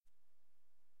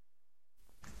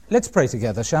Let's pray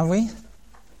together, shall we?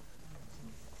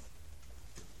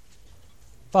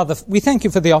 Father, we thank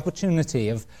you for the opportunity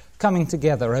of coming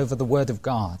together over the Word of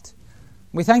God.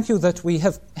 We thank you that we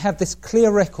have this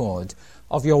clear record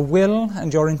of your will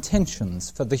and your intentions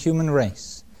for the human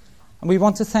race. And we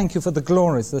want to thank you for the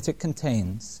glories that it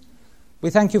contains. We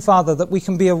thank you, Father, that we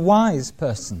can be a wise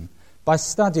person by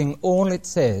studying all it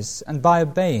says and by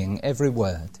obeying every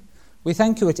word. We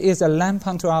thank you it is a lamp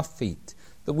unto our feet,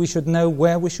 that we should know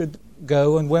where we should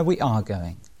go and where we are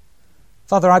going.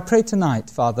 Father, I pray tonight,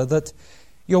 Father, that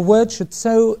your word should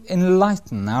so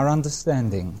enlighten our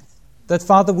understanding, that,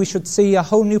 Father, we should see a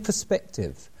whole new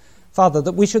perspective. Father,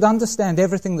 that we should understand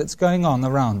everything that's going on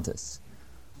around us.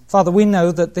 Father, we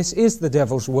know that this is the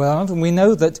devil's world, and we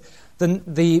know that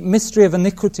the mystery of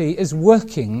iniquity is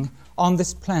working on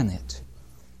this planet.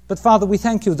 But, Father, we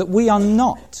thank you that we are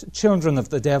not children of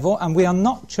the devil, and we are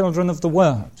not children of the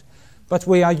world, but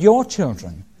we are your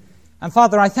children. And,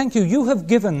 Father, I thank you, you have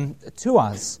given to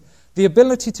us the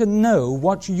ability to know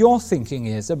what your thinking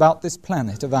is about this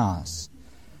planet of ours.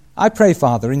 I pray,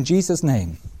 Father, in Jesus'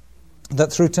 name,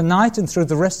 that through tonight and through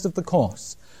the rest of the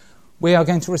course, we are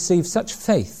going to receive such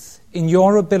faith in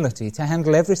your ability to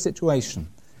handle every situation,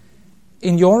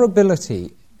 in your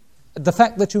ability, the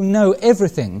fact that you know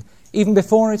everything even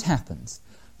before it happens,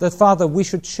 that, Father, we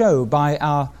should show by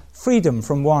our freedom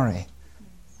from worry,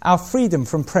 our freedom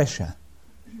from pressure.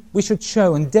 We should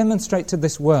show and demonstrate to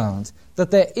this world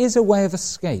that there is a way of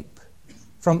escape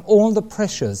from all the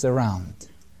pressures around.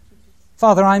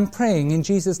 Father, I'm praying in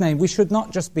Jesus' name we should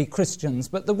not just be Christians,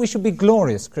 but that we should be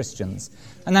glorious Christians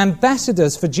and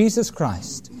ambassadors for Jesus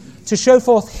Christ, to show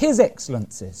forth his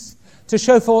excellencies, to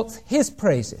show forth his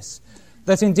praises,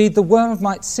 that indeed the world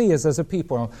might see us as a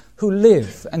people who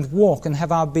live and walk and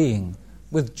have our being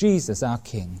with Jesus our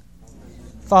King.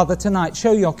 Father, tonight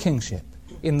show your kingship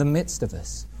in the midst of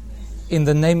us. In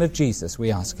the name of Jesus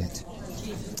we ask it.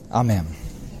 Amen.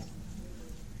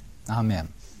 Amen.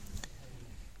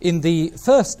 In the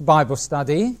first Bible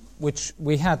study, which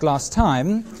we had last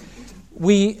time,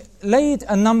 we laid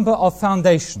a number of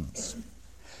foundations.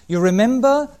 You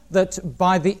remember that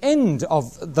by the end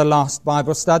of the last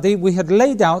Bible study, we had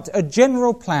laid out a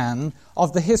general plan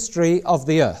of the history of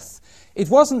the earth. It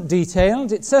wasn't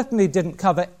detailed, it certainly didn't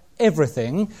cover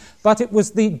everything, but it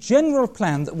was the general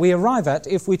plan that we arrive at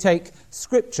if we take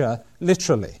Scripture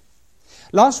literally.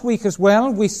 Last week as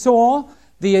well, we saw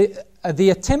the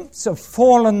attempts of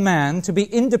fallen man to be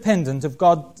independent of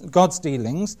God's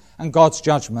dealings and God's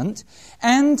judgment,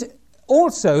 and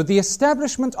also the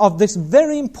establishment of this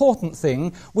very important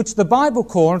thing which the Bible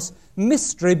calls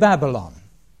Mystery Babylon.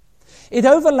 It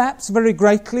overlaps very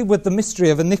greatly with the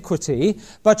mystery of iniquity,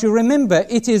 but you remember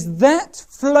it is that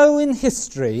flow in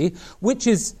history which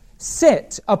is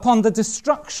set upon the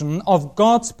destruction of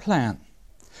God's plan.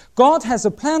 God has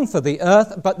a plan for the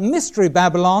earth, but Mystery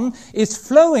Babylon is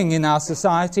flowing in our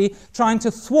society, trying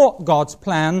to thwart God's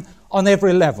plan on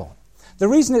every level. The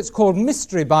reason it's called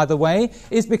mystery, by the way,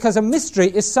 is because a mystery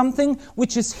is something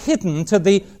which is hidden to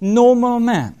the normal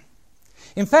man.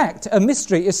 In fact, a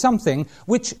mystery is something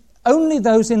which only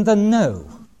those in the know,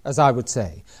 as I would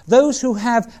say, those who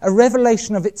have a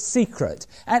revelation of its secret,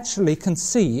 actually can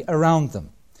see around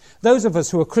them. Those of us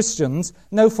who are Christians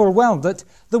know full well that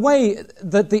the way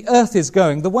that the earth is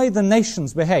going, the way the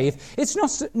nations behave, it's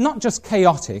not just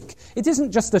chaotic. It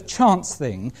isn't just a chance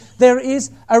thing. There is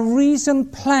a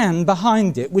reasoned plan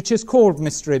behind it, which is called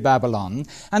Mystery Babylon.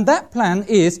 And that plan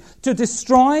is to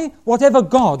destroy whatever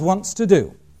God wants to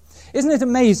do. Isn't it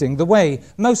amazing the way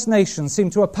most nations seem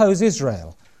to oppose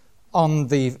Israel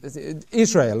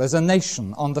as a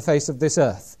nation on the face of this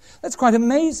earth? That's quite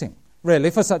amazing, really,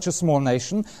 for such a small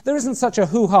nation. There isn't such a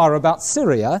hoo-ha about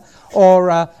Syria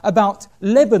or about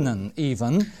Lebanon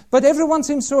even, but everyone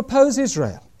seems to oppose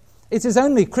Israel. It is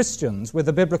only Christians with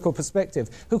a biblical perspective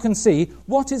who can see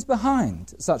what is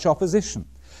behind such opposition.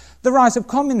 The rise of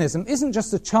communism isn't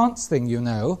just a chance thing, you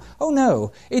know. Oh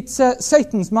no, it's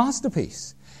Satan's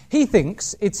masterpiece. He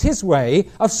thinks it's his way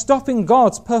of stopping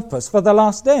God's purpose for the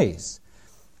last days.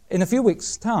 In a few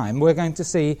weeks' time, we're going to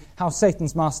see how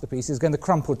Satan's masterpiece is going to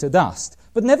crumple to dust.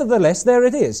 But nevertheless, there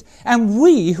it is. And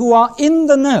we who are in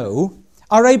the know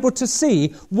are able to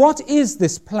see what is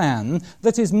this plan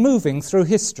that is moving through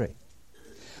history.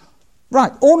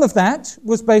 Right, all of that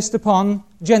was based upon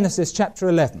Genesis chapter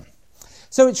 11.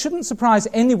 So it shouldn't surprise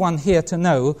anyone here to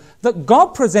know that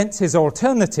God presents his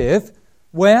alternative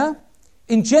where?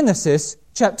 In Genesis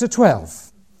chapter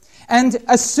 12. And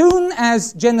as soon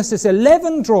as Genesis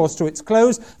 11 draws to its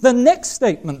close, the next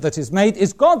statement that is made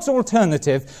is God's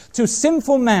alternative to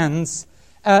sinful man's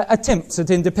attempts at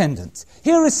independence.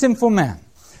 Here is sinful man.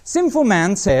 Sinful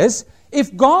man says,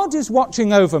 if God is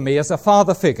watching over me as a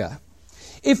father figure,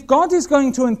 if God is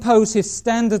going to impose his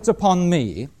standards upon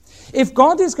me, if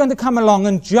God is going to come along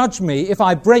and judge me if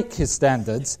I break his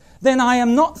standards, then I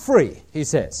am not free, he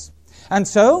says. And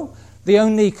so the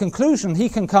only conclusion he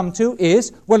can come to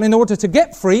is, well, in order to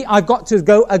get free, I've got to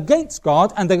go against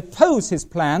God and oppose his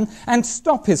plan and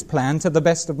stop his plan to the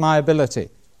best of my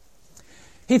ability.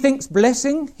 He thinks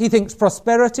blessing, he thinks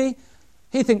prosperity,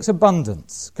 he thinks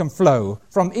abundance can flow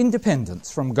from independence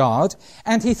from God,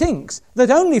 and he thinks that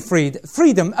only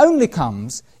freedom only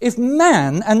comes if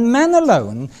man and man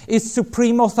alone is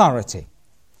supreme authority.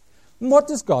 And what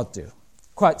does God do?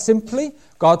 Quite simply,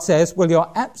 God says, well, you're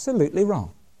absolutely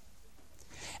wrong.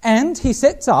 And he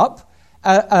sets up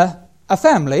a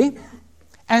family,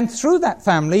 and through that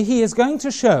family he is going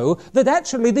to show that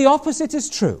actually the opposite is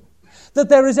true, that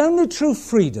there is only true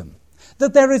freedom,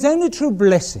 that there is only true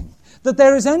blessing, that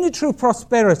there is only true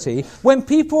prosperity when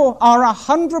people are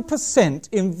 100%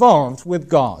 involved with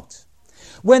God,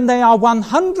 when they are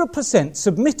 100%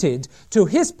 submitted to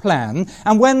his plan,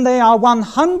 and when they are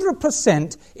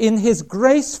 100% in his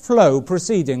grace flow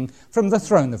proceeding from the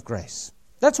throne of grace.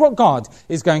 That's what God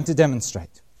is going to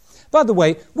demonstrate. By the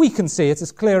way, we can see it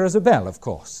as clear as a bell, of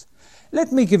course.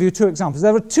 Let me give you two examples.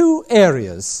 There are two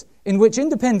areas in which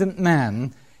independent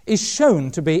man is shown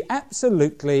to be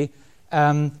absolutely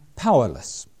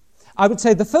powerless. I would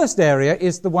say the first area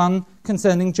is the one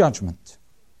concerning judgment.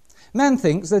 Man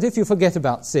thinks that if you forget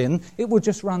about sin, it will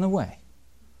just run away.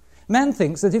 Man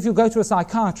thinks that if you go to a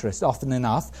psychiatrist often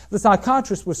enough, the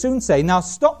psychiatrist will soon say, now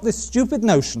stop this stupid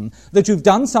notion that you've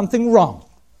done something wrong.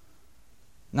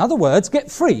 In other words,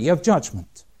 get free of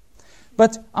judgment.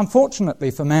 But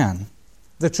unfortunately for man,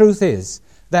 the truth is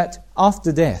that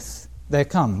after death there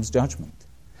comes judgment.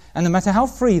 And no matter how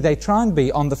free they try and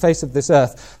be on the face of this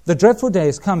earth, the dreadful day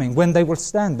is coming when they will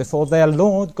stand before their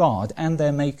Lord God and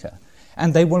their Maker,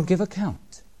 and they will give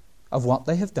account of what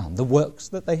they have done, the works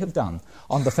that they have done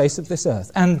on the face of this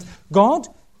earth. And God,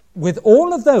 with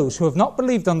all of those who have not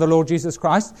believed on the Lord Jesus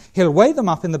Christ, he'll weigh them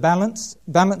up in the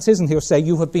balances, and he'll say,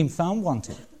 you have been found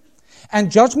wanting.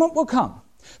 And judgment will come.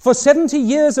 For 70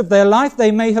 years of their life,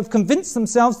 they may have convinced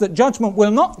themselves that judgment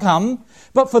will not come,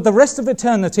 but for the rest of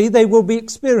eternity, they will be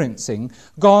experiencing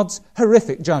God's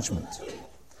horrific judgment.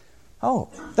 Oh,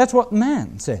 that's what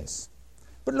man says.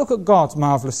 But look at God's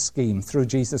marvelous scheme through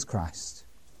Jesus Christ.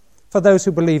 For those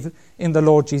who believe in the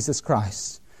Lord Jesus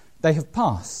Christ, they have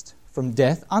passed from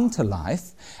death unto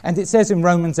life. And it says in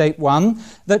Romans 8:1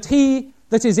 that he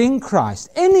that is in Christ,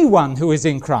 anyone who is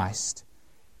in Christ,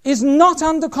 is not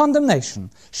under condemnation,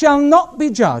 shall not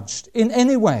be judged in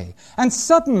any way. And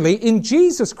suddenly, in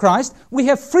Jesus Christ, we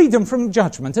have freedom from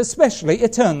judgment, especially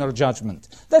eternal judgment.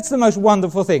 That's the most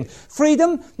wonderful thing.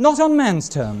 Freedom, not on man's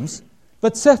terms,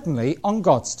 but certainly on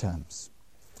God's terms.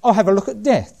 Oh, have a look at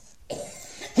death.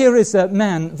 Here is a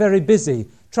man very busy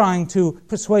trying to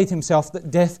persuade himself that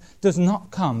death does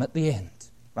not come at the end.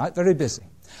 Right? Very busy.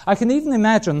 I can even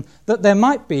imagine that there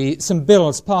might be some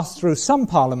bills passed through some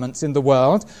parliaments in the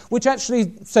world which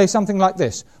actually say something like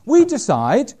this. We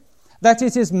decide that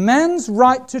it is man's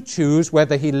right to choose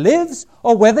whether he lives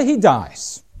or whether he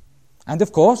dies. And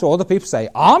of course, all the people say,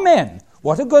 Amen.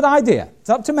 What a good idea. It's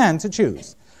up to man to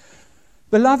choose.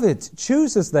 Beloved,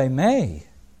 choose as they may,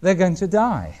 they're going to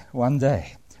die one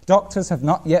day. Doctors have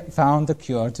not yet found a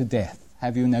cure to death.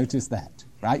 Have you noticed that?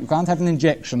 Right? You can't have an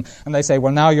injection and they say,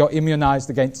 well, now you're immunized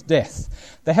against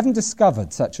death. They haven't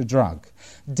discovered such a drug.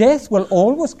 Death will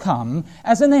always come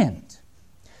as an end.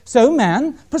 So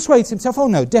man persuades himself, oh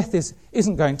no, death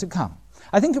isn't going to come.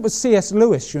 I think it was C.S.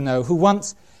 Lewis, who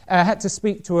once had to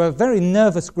speak to a very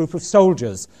nervous group of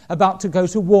soldiers about to go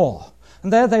to war.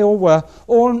 And there they all were,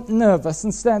 all nervous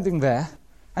and standing there.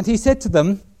 And he said to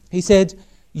them,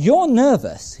 you're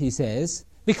nervous, he says,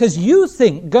 because you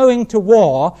think going to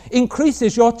war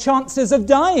increases your chances of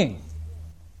dying.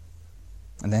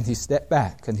 And then he stepped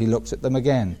back and he looked at them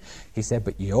again. He said,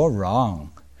 but you're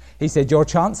wrong. He said, your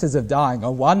chances of dying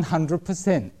are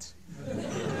 100%.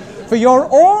 For you're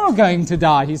all going to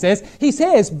die, he says. He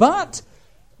says, but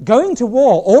going to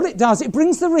war, all it does, it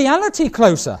brings the reality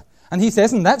closer. And he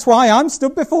says, and that's why I'm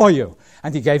stood before you.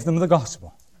 And he gave them the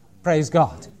gospel. Praise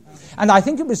God. And I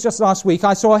think it was just last week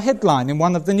I saw a headline in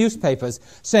one of the newspapers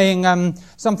saying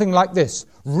something like this,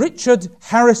 Richard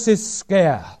Harris's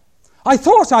scare. I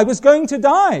thought I was going to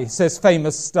die, says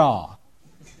famous star.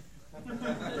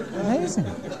 Amazing.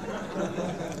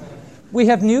 We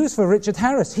have news for Richard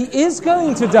Harris. He is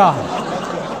going to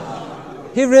die.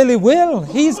 He really will.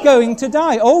 He's going to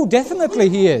die. Oh, definitely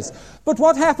he is. But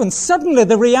what happened? Suddenly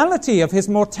the reality of his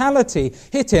mortality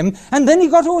hit him, and then he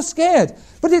got all scared.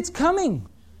 But it's coming.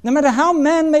 No matter how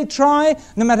man may try,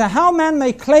 no matter how man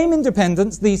may claim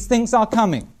independence, these things are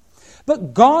coming.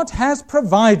 But God has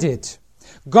provided.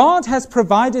 God has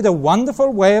provided a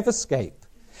wonderful way of escape.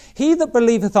 He that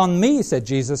believeth on me, said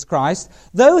Jesus Christ,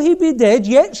 though he be dead,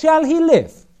 yet shall he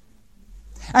live.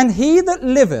 And he that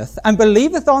liveth and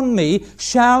believeth on me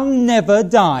shall never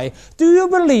die. Do you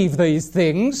believe these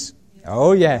things?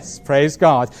 Oh yes, praise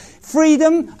God.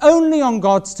 Freedom only on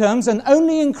God's terms and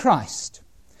only in Christ.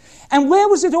 And where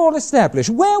was it all established?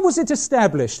 Where was it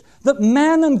established that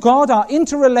man and God are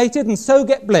interrelated and so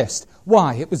get blessed?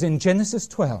 Why? It was in Genesis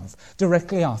 12,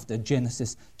 directly after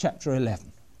Genesis chapter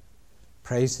 11.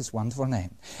 Praise his wonderful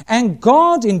name. And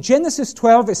God in Genesis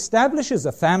 12 establishes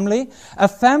a family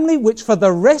which for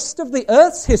the rest of the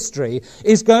earth's history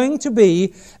is going to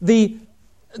be the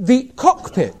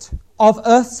cockpit of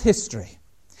earth's history.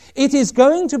 It is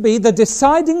going to be the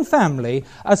deciding family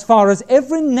as far as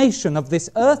every nation of this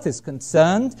earth is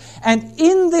concerned, and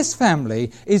in this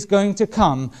family is going to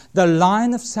come the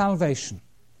line of salvation.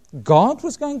 God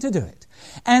was going to do it.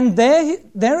 And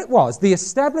there it was, the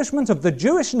establishment of the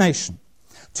Jewish nation.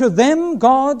 To them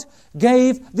God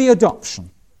gave the adoption.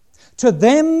 To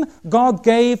them God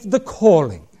gave the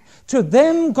calling. To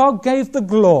them God gave the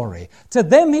glory. To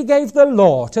them he gave the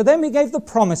law. To them he gave the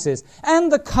promises and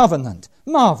the covenant.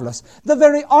 Marvelous. The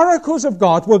very oracles of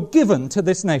God were given to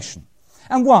this nation.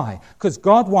 And why? Because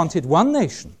God wanted one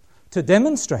nation to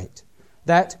demonstrate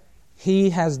that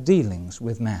he has dealings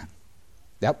with man.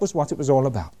 That was what it was all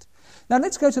about. Now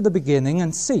let's go to the beginning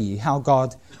and see how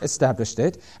God established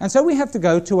it. And so we have to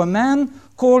go to a man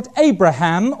called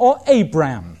Abraham or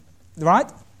Abram. Right?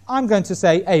 I'm going to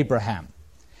say Abraham.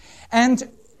 And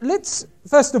let's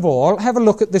first of all have a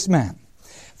look at this man.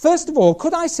 First of all,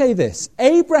 could I say this?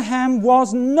 Abraham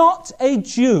was not a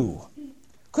Jew.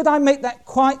 Could I make that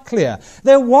quite clear?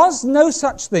 There was no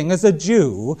such thing as a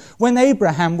Jew when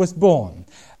Abraham was born.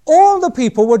 All the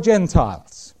people were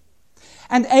Gentiles.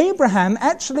 And Abraham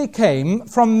actually came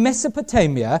from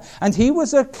Mesopotamia, and he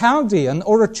was a Chaldean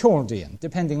or a Chaldean,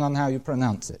 depending on how you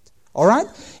pronounce it. All right?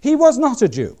 He was not a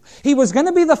Jew. He was going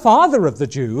to be the father of the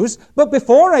Jews, but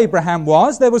before Abraham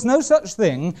was, there was no such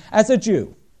thing as a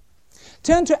Jew.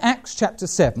 Turn to Acts chapter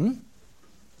 7.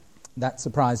 That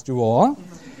surprised you all.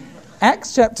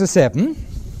 Acts chapter 7.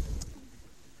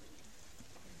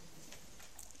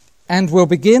 And we'll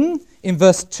begin in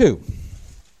verse 2.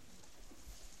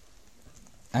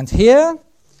 And here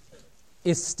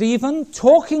is Stephen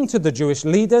talking to the Jewish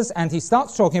leaders, and he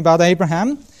starts talking about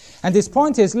Abraham. And his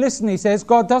point is, listen, he says,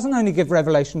 God doesn't only give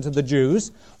revelation to the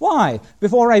Jews. Why?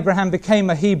 Before Abraham became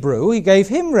a Hebrew, he gave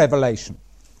him revelation.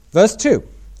 Verse 2.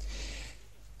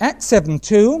 Acts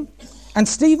 7:2. And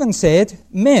Stephen said,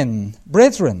 Men,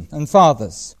 brethren, and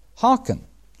fathers, hearken.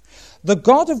 The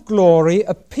God of glory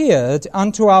appeared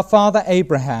unto our father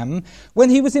Abraham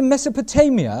when he was in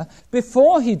Mesopotamia,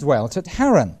 before he dwelt at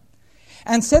Haran,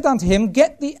 and said unto him,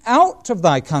 Get thee out of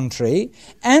thy country,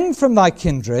 and from thy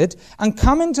kindred, and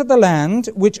come into the land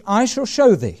which I shall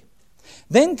show thee.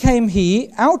 Then came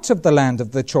he out of the land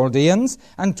of the Chaldeans,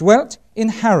 and dwelt in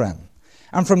Haran.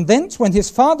 And from thence, when his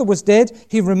father was dead,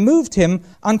 he removed him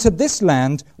unto this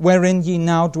land wherein ye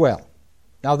now dwell.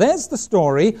 Now there's the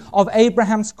story of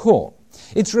Abraham's call.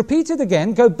 It's repeated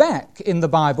again. Go back in the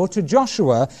Bible to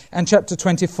Joshua and chapter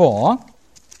 24.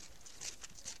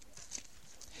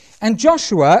 And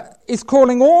Joshua is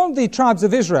calling all the tribes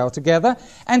of Israel together,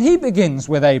 and he begins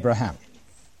with Abraham.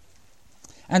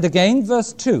 And again,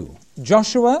 verse 2.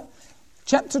 Joshua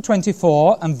chapter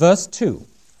 24 and verse 2.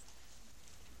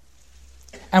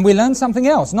 And we learn something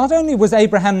else. Not only was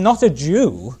Abraham not a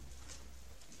Jew,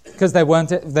 because there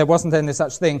wasn't any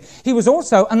such thing, he was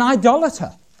also an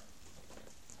idolater.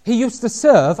 He used to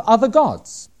serve other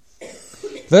gods.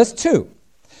 Verse 2.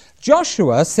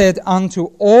 Joshua said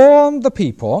unto all the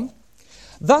people,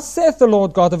 Thus saith the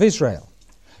Lord God of Israel,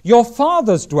 Your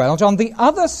fathers dwelt on the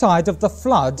other side of the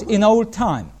flood in old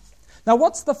time. Now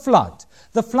what's the flood?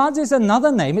 The flood is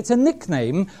another name, it's a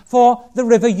nickname for the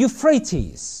river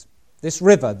Euphrates. This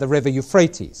river, the river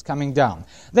Euphrates, coming down.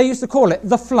 They used to call it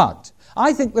the flood.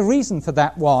 I think the reason for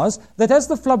that was that as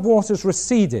the flood waters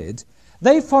receded,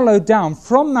 they followed down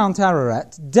from Mount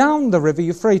Ararat down the river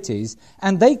Euphrates,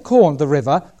 and they called the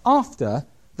river after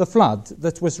the flood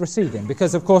that was receding,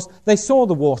 because, of course, they saw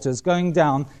the waters going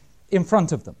down in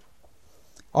front of them.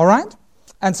 All right?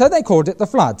 And so they called it the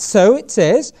flood. So it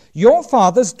says, Your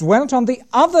fathers dwelt on the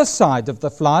other side of the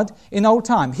flood in old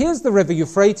time. Here's the river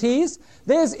Euphrates,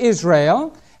 there's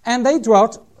Israel, and they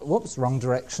dwelt wrong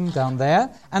direction, down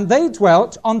there. And they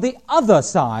dwelt on the other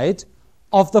side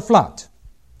of the flood.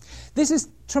 This is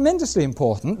tremendously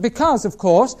important because, of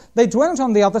course, they dwelt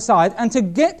on the other side, and to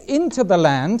get into the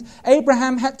land,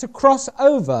 Abraham had to cross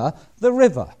over the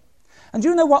river. And do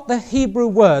you know what the Hebrew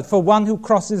word for one who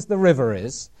crosses the river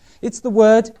is? It's the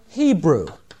word Hebrew.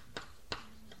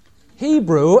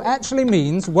 Hebrew actually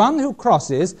means one who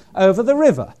crosses over the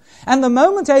river. And the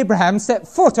moment Abraham set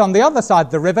foot on the other side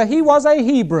of the river, he was a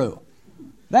Hebrew.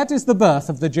 That is the birth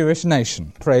of the Jewish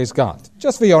nation, praise God.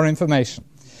 Just for your information.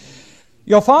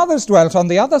 Your fathers dwelt on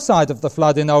the other side of the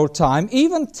flood in old time,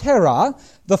 even Terah,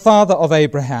 the father of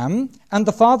Abraham, and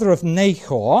the father of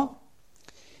Nahor,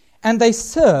 and they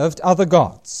served other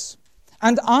gods.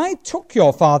 And I took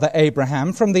your father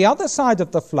Abraham from the other side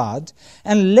of the flood,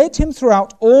 and led him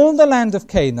throughout all the land of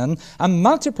Canaan, and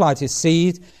multiplied his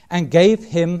seed, and gave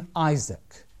him Isaac.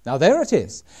 Now there it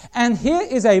is. And here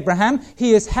is Abraham.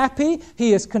 He is happy,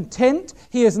 he is content,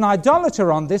 he is an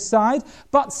idolater on this side,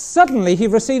 but suddenly he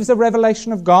receives a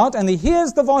revelation of God, and he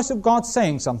hears the voice of God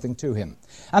saying something to him.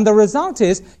 And the result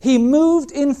is, he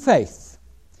moved in faith.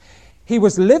 He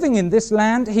was living in this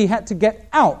land, he had to get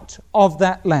out of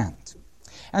that land.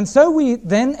 And so we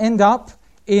then end up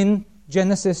in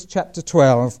Genesis chapter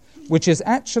 12, which is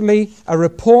actually a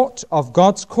report of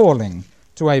God's calling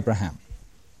to Abraham.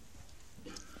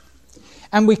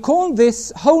 And we call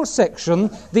this whole section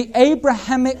the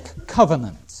Abrahamic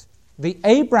Covenant. The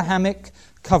Abrahamic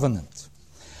Covenant.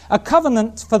 A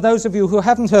covenant, for those of you who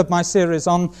haven't heard my series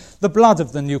on the blood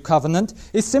of the new covenant,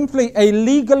 is simply a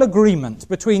legal agreement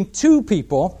between two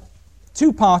people,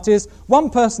 two parties, one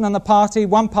person and a party,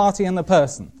 one party and a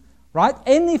person. Right?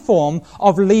 Any form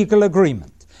of legal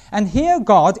agreement. And here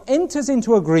God enters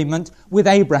into agreement with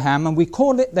Abraham, and we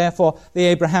call it, therefore, the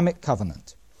Abrahamic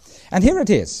Covenant. And here it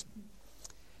is.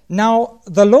 Now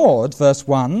the Lord, verse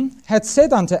 1, had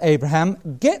said unto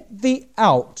Abraham, get thee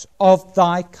out of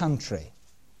thy country.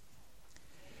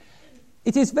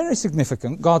 It is very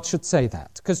significant God should say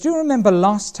that, because do you remember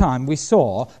last time we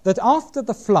saw that after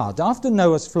the flood, after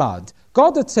Noah's flood,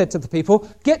 God had said to the people,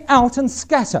 get out and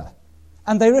scatter.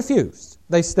 And they refused.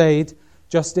 They stayed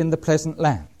just in the pleasant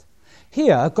land.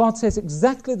 Here, God says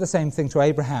exactly the same thing to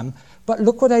Abraham, but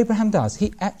look what Abraham does.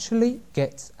 He actually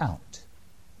gets out.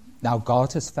 Now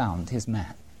God has found his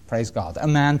man, praise God, a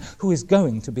man who is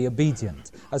going to be obedient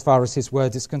as far as his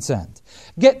word is concerned.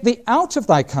 Get thee out of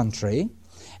thy country,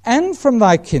 and from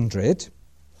thy kindred,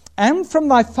 and from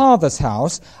thy father's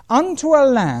house, unto a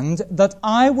land that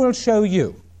I will show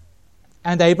you.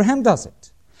 And Abraham does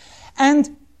it.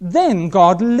 And then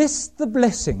God lists the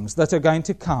blessings that are going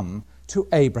to come to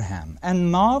Abraham,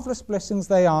 and marvelous blessings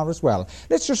they are as well.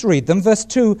 Let's just read them, verse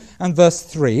 2 and verse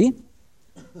 3.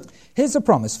 Here's a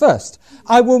promise. First,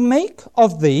 I will make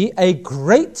of thee a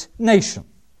great nation.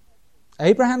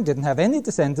 Abraham didn't have any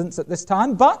descendants at this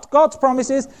time, but God's promise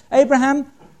is, Abraham,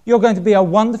 you're going to be a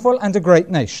wonderful and a great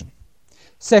nation.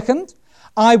 Second,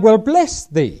 I will bless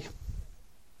thee.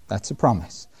 That's a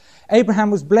promise. Abraham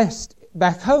was blessed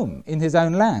back home in his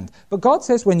own land. But God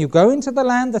says, when you go into the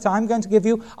land that I'm going to give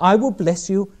you, I will bless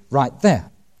you right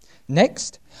there.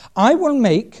 Next, I will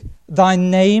make thy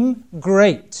name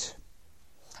great.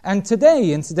 And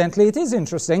today, incidentally, it is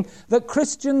interesting that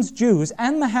Christians, Jews,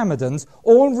 and Mohammedans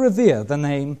all revere the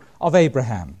name of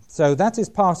Abraham. So that is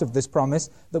part of this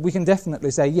promise that we can definitely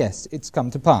say, yes, it's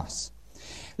come to pass.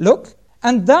 Look,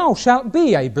 and thou shalt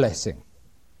be a blessing.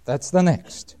 That's the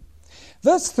next.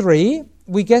 Verse 3,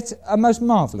 we get a most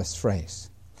marvelous phrase.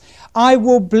 I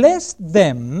will bless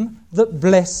them that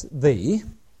bless thee,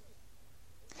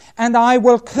 and I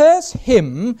will curse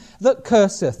him that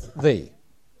curseth thee.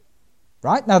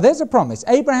 Right? Now there's a promise.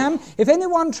 Abraham, if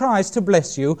anyone tries to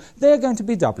bless you, they're going to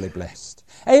be doubly blessed.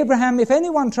 Abraham, if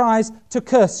anyone tries to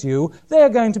curse you, they're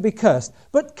going to be cursed.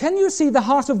 But can you see the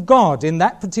heart of God in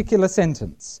that particular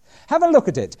sentence? Have a look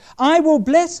at it. I will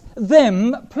bless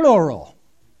them, plural,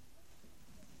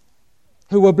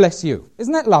 who will bless you.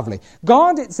 Isn't that lovely?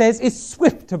 God, it says, is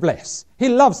swift to bless. He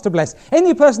loves to bless.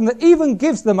 Any person that even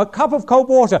gives them a cup of cold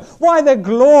water, why, they're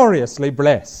gloriously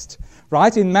blessed.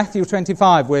 Right? In Matthew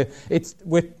 25,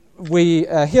 we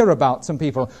hear about some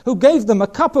people who gave them a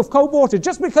cup of cold water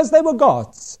just because they were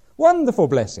gods. Wonderful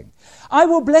blessing. I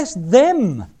will bless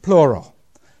them, plural.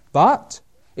 But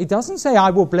it doesn't say I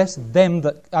will bless them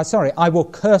I will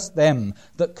curse them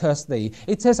that curse thee.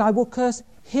 It says I will curse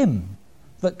him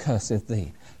that curseth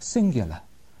thee, singular.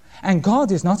 And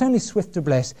God is not only swift to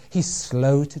bless, he's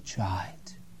slow to chide.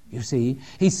 You see,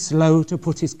 he's slow to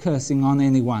put his cursing on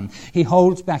anyone. He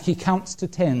holds back, he counts to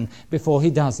 10 before he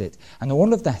does it. And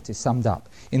all of that is summed up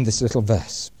in this little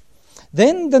verse.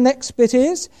 Then the next bit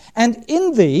is, and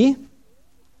in thee,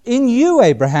 in you,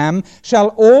 Abraham, shall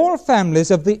all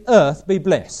families of the earth be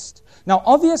blessed. Now,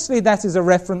 obviously, that is a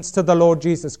reference to the Lord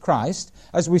Jesus Christ,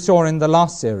 as we saw in the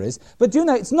last series. But do you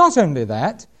know, it's not only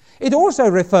that. It also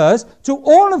refers to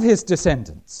all of his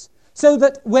descendants. So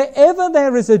that wherever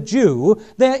there is a Jew,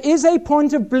 there is a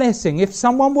point of blessing if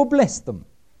someone will bless them.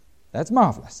 That's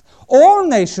marvelous. All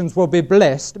nations will be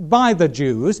blessed by the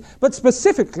Jews, but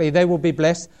specifically they will be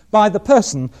blessed by the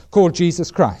person called Jesus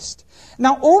Christ.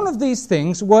 Now, all of these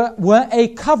things were a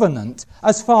covenant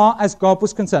as far as God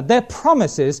was concerned. They're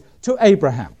promises to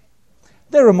Abraham.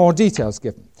 There are more details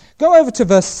given. Go over to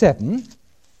verse 7,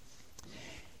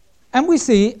 and we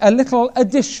see a little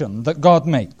addition that God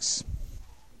makes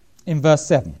in verse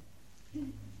 7.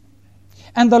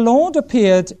 And the Lord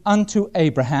appeared unto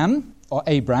Abraham, or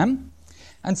Abram,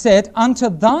 and said, unto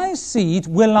thy seed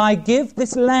will I give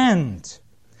this land.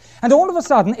 And all of a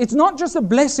sudden, it's not just a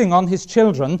blessing on his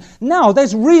children. Now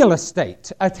there's real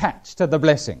estate attached to the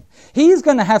blessing. He's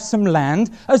going to have some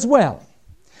land as well.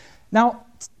 Now,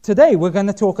 today we're going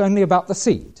to talk only about the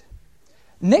seed.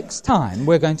 Next time,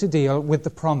 we're going to deal with the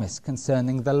promise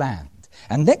concerning the land.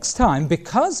 And next time,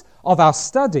 because of our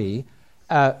study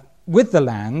with the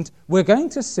land, we're going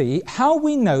to see how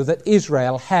we know that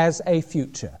Israel has a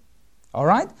future. All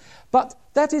right? But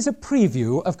that is a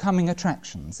preview of coming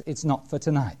attractions. It's not for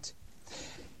tonight.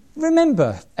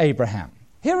 Remember Abraham.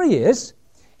 Here he is.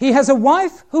 He has a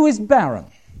wife who is barren.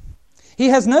 He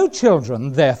has no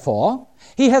children, therefore.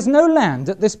 He has no land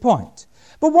at this point.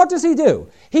 But what does he do?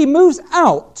 He moves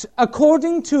out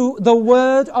according to the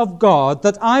word of God,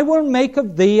 that I will make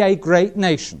of thee a great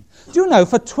nation. Do you know,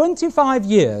 for 25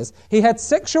 years he had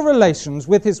sexual relations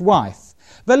with his wife,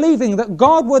 believing that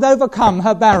God would overcome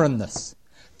her barrenness.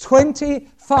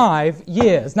 25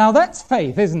 years. Now that's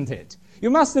faith, isn't it? You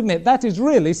must admit that is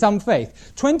really some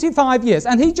faith. 25 years.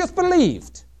 And he just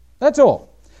believed. That's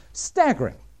all.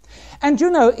 Staggering. And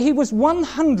you know, he was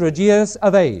 100 years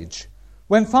of age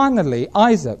when finally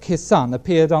Isaac, his son,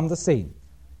 appeared on the scene.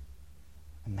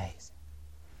 Amazing.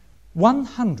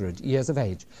 100 years of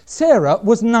age. Sarah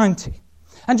was 90.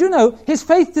 And you know, his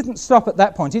faith didn't stop at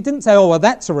that point. He didn't say, oh, well,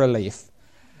 that's a relief,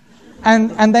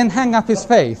 and then hang up his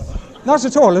faith. Not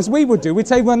at all, as we would do. We'd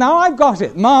say, well, now I've got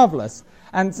it. Marvelous.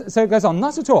 And so it goes on.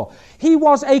 Not at all. He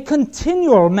was a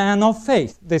continual man of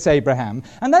faith, this Abraham.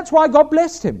 And that's why God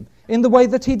blessed him in the way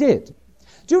that he did.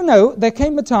 Do you know, there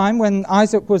came a time when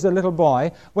Isaac was a little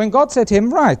boy, when God said to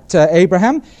him, right,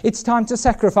 Abraham, it's time to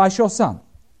sacrifice your son.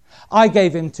 I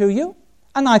gave him to you,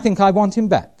 and I think I want him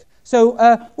back. So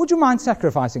would you mind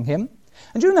sacrificing him?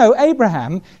 And you know,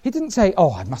 Abraham, he didn't say,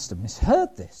 oh, I must have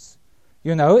misheard this.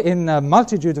 You know, in a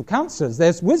multitude of counselors,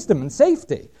 there's wisdom and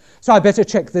safety. So I better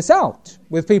check this out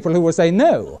with people who will say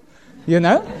no, you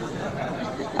know.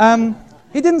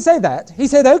 He didn't say that. He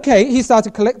said, okay, he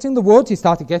started collecting the wood. He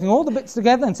started getting all the bits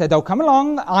together and said, oh, come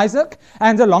along, Isaac.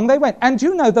 And along they went. And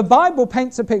you know, the Bible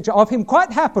paints a picture of him quite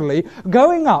happily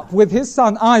going up with his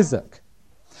son Isaac.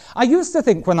 I used to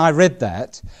think when I read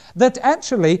that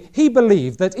actually he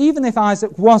believed that even if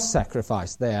Isaac was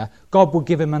sacrificed there, God would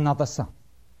give him another son.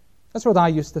 That's what I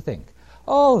used to think.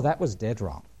 Oh, that was dead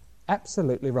wrong.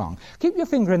 Absolutely wrong. Keep your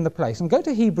finger in the place and go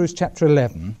to Hebrews chapter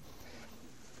 11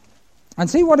 and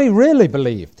see what he really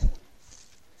believed.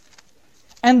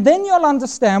 And then you'll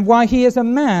understand why he is a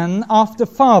man after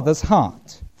Father's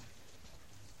heart.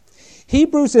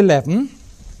 Hebrews 11,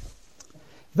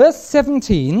 verse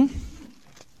 17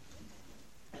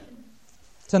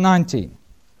 to 19.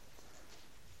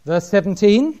 Verse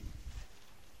 17.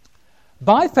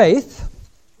 By faith,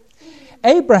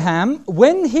 Abraham,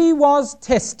 when he was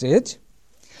tested,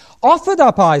 offered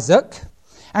up Isaac,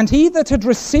 and he that had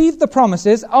received the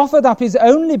promises offered up his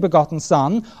only begotten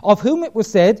son, of whom it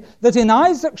was said, that in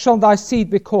Isaac shall thy seed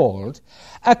be called,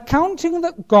 accounting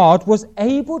that God was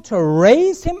able to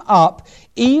raise him up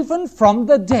even from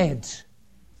the dead.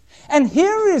 And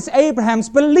here is Abraham's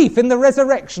belief in the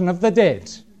resurrection of the dead.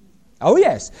 Oh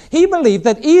yes, he believed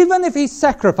that even if he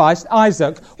sacrificed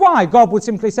Isaac, why, God would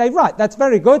simply say, right, that's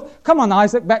very good, come on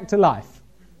Isaac, back to life.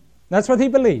 That's what he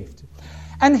believed.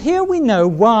 And here we know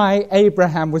why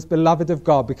Abraham was beloved of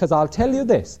God, because I'll tell you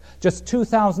this, just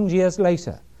 2,000 years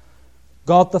later,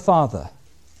 God the Father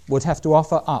would have to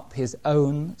offer up his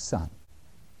own son.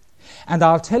 And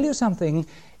I'll tell you something,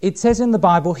 it says in the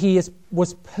Bible, he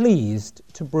was pleased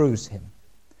to bruise him.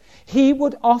 He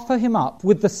would offer him up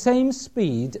with the same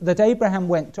speed that Abraham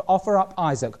went to offer up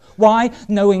Isaac. Why?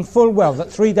 Knowing full well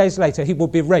that 3 days later he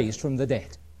would be raised from the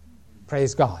dead.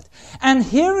 Praise God. And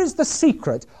here is the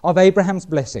secret of Abraham's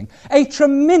blessing. A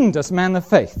tremendous man of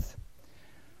faith.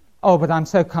 Oh, but I'm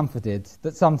so comforted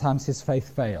that sometimes his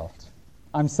faith failed.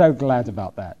 I'm so glad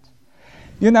about that.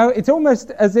 You know, it's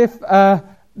almost as if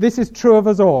this is true of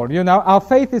us all. You know, our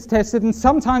faith is tested and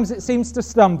sometimes it seems to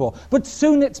stumble, but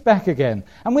soon it's back again.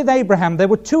 And with Abraham, there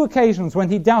were 2 occasions when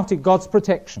he doubted God's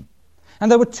protection. And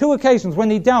there were 2 occasions when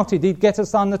he doubted he'd get a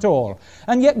son at all.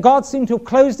 And yet God seemed to have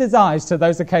closed his eyes to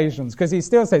those occasions, because he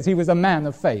still says he was a man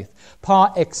of faith,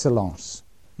 par excellence.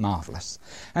 Marvelous.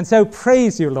 And so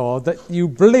praise you, Lord, that you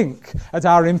blink at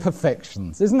our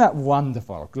imperfections. Isn't that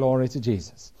wonderful? Glory to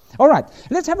Jesus. All right,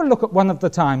 let's have a look at one of the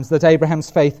times that Abraham's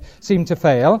faith seemed to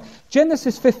fail.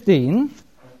 Genesis 15.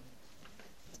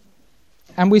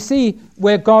 And we see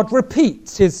where God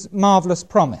repeats his marvelous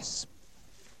promise.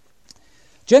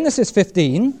 Genesis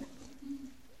 15.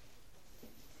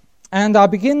 And I'll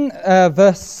begin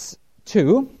verse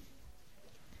 2.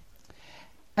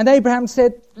 And Abraham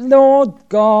said, Lord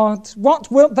God,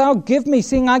 what wilt thou give me,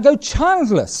 seeing I go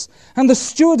childless? And the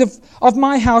steward of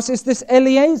my house is this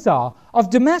Eliezer of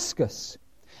Damascus.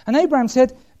 And Abraham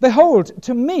said, Behold,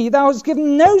 to me thou hast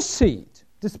given no seed.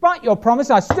 Despite your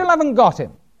promise, I still haven't got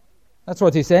him. That's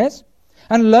what he says.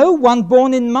 And lo, one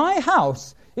born in my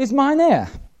house is mine heir.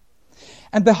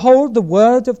 And behold, the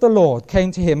word of the Lord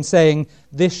came to him, saying,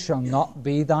 This shall not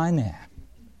be thine heir.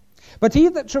 But he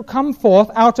that shall come forth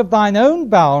out of thine own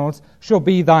bowels shall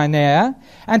be thine heir.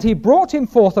 And he brought him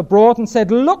forth abroad and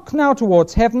said, Look now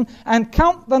towards heaven, and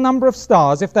count the number of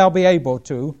stars, if thou be able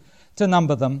to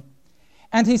number them.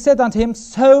 And he said unto him,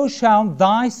 So shall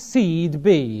thy seed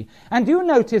be. And you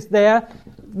notice there,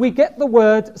 we get the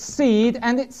word seed,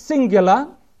 and it's singular.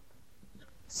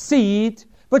 Seed.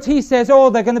 But he says,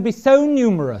 they're going to be so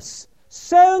numerous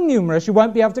you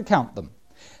won't be able to count them.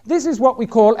 This is what we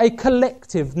call a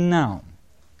collective noun.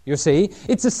 You see,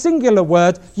 it's a singular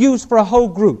word used for a whole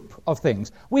group of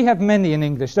things. We have many in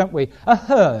English, don't we? A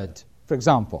herd, for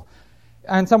example.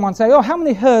 And someone say, how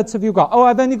many herds have you got?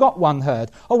 I've only got 1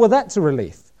 herd. Well, that's a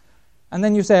relief. And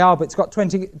then you say, but it's got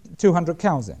 200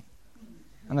 cows in.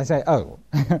 And they say,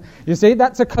 You see,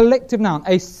 that's a collective noun,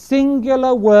 a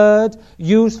singular word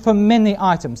used for many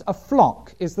items. A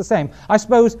flock is the same. I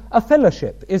suppose a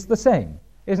fellowship is the same,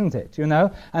 isn't it,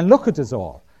 And look at us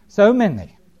all. So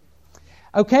many.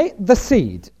 Okay, the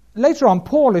seed. Later on,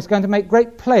 Paul is going to make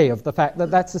great play of the fact that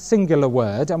that's a singular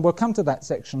word, and we'll come to that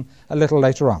section a little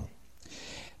later on.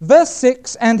 Verse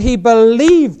 6, and he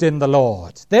believed in the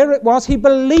Lord. There it was, he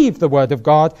believed the word of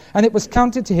God, and it was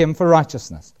counted to him for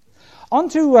righteousness. On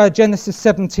to Genesis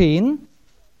 17,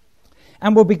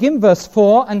 and we'll begin verse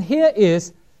 4, and here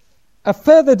is a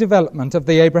further development of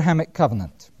the Abrahamic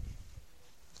Covenant.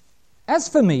 As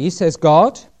for me, says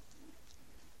God,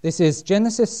 this is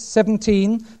Genesis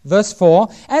 17, verse 4,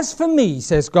 As for me,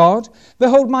 says God,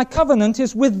 behold, my covenant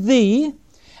is with thee,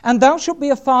 and thou shalt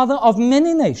be a father of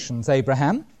many nations,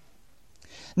 Abraham.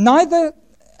 Neither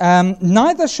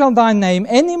shall thy name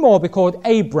any more be called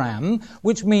Abram,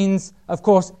 which means, of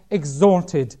course,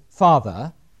 exalted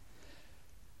father,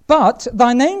 but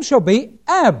thy name shall be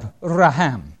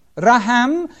Abraham.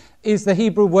 Raham is the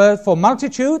Hebrew word for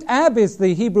multitude. Ab is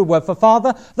the Hebrew word for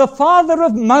father. The father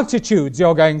of multitudes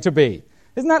you're going to be.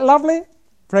 Isn't that lovely?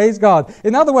 Praise God.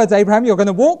 In other words, Abraham, you're going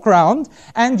to walk round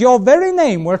and your very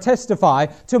name will testify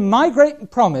to my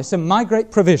great promise and my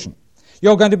great provision.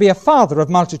 You're going to be a father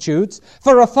of multitudes,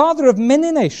 for a father of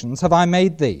many nations have I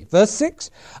made thee. Verse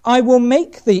 6, I will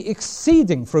make thee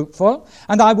exceeding fruitful,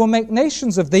 and I will make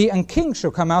nations of thee, and kings shall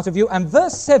come out of you. And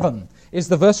verse 7 is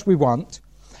the verse we want.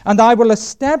 And I will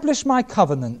establish my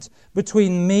covenant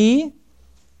between me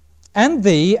and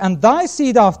thee, and thy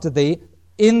seed after thee,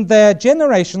 in their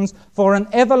generations, for an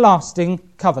everlasting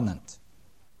covenant.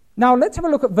 Now let's have a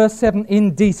look at verse 7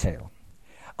 in detail.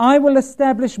 I will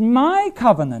establish my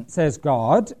covenant, says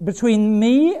God, between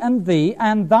me and thee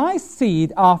and thy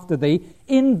seed after thee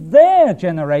in their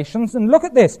generations. And look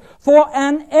at this, for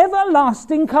an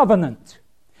everlasting covenant.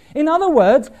 In other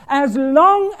words, as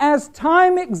long as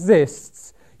time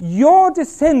exists, your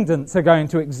descendants are going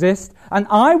to exist, and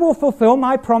I will fulfill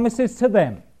my promises to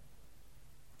them.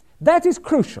 That is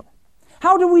crucial.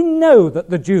 How do we know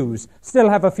that the Jews still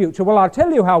have a future? Well, I'll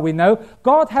tell you how we know.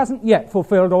 God hasn't yet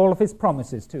fulfilled all of his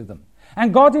promises to them.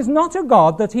 And God is not a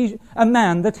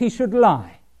man that he should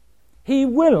lie. He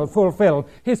will fulfill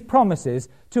his promises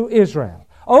to Israel.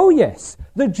 Oh yes,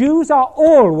 the Jews are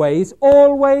always,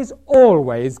 always,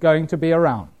 always going to be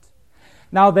around.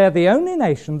 Now, they're the only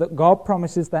nation that God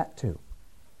promises that to.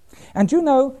 And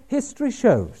history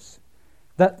shows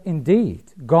that indeed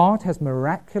God has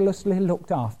miraculously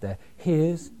looked after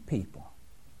his people.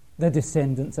 the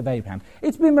descendants of Abraham.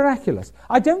 It's been miraculous.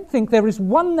 I don't think there is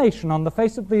one nation on the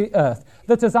face of the earth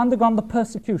that has undergone the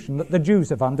persecution that the Jews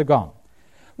have undergone.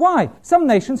 Why? Some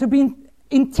nations have been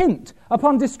intent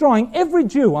upon destroying every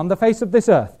Jew on the face of this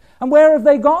earth. And where have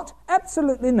they got?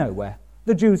 Absolutely nowhere.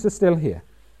 The Jews are still here.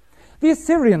 The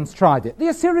Assyrians tried it. The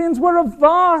Assyrians were a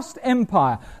vast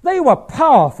empire. They were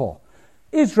powerful.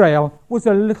 Israel was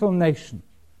a little nation.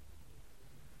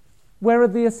 Where are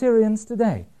the Assyrians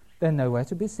today? They're nowhere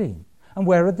to be seen. And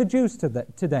where are the Jews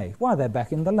today? Why, they're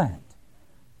back in the land.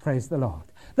 Praise the Lord.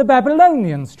 The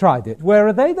Babylonians tried it. Where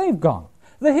are they? They've gone.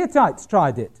 The Hittites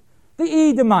tried it. The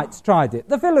Edomites tried it.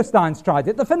 The Philistines tried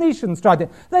it. The Phoenicians tried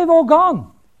it. They've all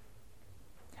gone.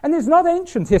 And it's not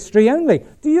ancient history only.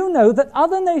 Do you know that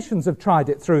other nations have tried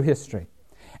it through history?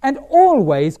 And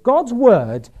always God's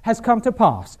word has come to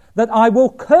pass, that I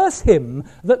will curse him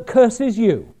that curses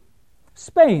you.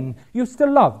 Spain used to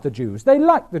love the Jews. They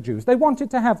liked the Jews. They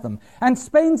wanted to have them. And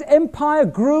Spain's empire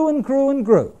grew and grew and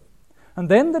grew. And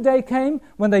then the day came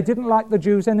when they didn't like the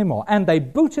Jews anymore, and they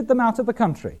booted them out of the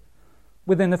country.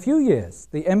 Within a few years,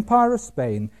 the empire of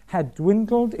Spain had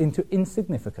dwindled into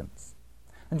insignificance.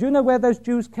 And do you know where those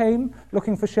Jews came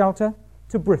looking for shelter?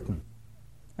 To Britain.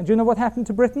 And do you know what happened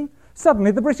to Britain?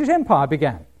 Suddenly the British Empire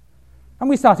began. And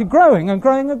we started growing and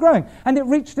growing and growing. And it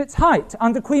reached its height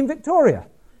under Queen Victoria.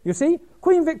 You see?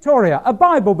 Queen Victoria, a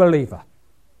Bible believer.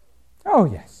 Oh,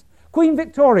 yes. Queen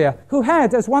Victoria, who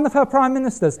had as one of her prime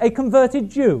ministers a converted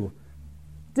Jew,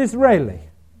 Disraeli.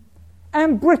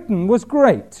 And Britain was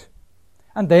great.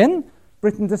 And then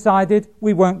Britain decided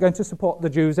we weren't going to support the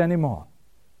Jews anymore.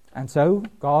 And so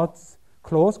God's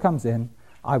clause comes in,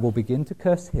 I will begin to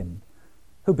curse him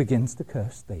who begins to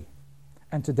curse thee.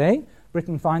 And today,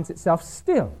 Britain finds itself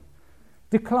still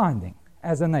declining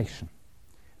as a nation,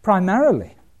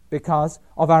 primarily because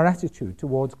of our attitude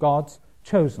towards God's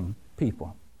chosen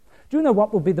people. Do you know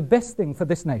what will be the best thing for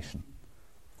this nation?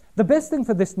 The best thing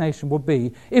for this nation would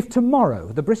be if tomorrow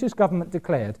the British government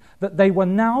declared that they were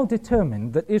now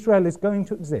determined that Israel is going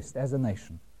to exist as a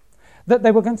nation, that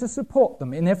they were going to support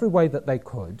them in every way that they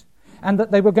could, and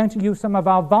that they were going to use some of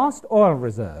our vast oil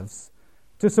reserves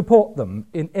to support them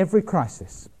in every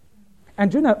crisis.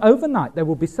 And you know, overnight there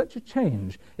will be such a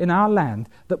change in our land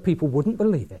that people wouldn't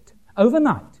believe it.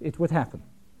 Overnight it would happen.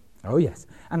 Oh yes.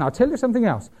 And I'll tell you something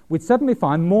else. We'd suddenly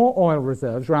find more oil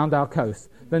reserves round our coast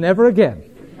than ever again.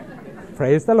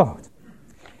 Praise the Lord.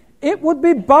 It would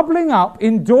be bubbling up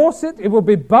in Dorset. It would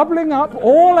be bubbling up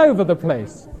all over the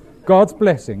place. God's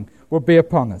blessing will be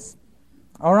upon us.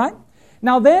 All right?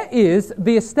 Now there is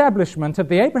the establishment of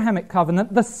the Abrahamic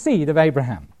Covenant, the seed of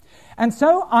Abraham. And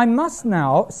so I must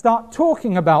now start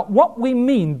talking about what we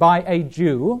mean by a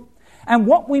Jew and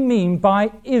what we mean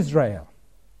by Israel.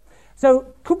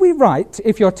 So could we write,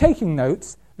 if you're taking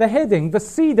notes, the heading, the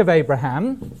seed of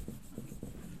Abraham.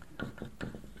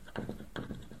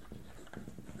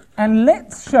 And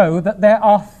let's show that there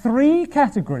are three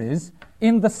categories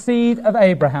in the seed of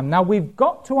Abraham. Now we've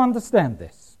got to understand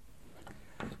this.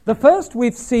 The first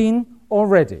we've seen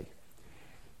already.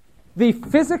 The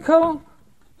physical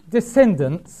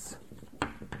descendants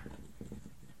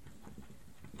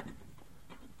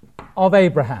of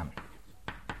Abraham.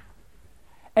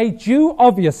 A Jew,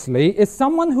 obviously, is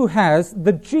someone who has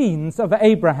the genes of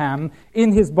Abraham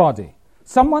in his body.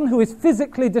 Someone who is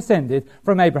physically descended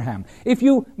from Abraham. If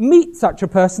you meet such a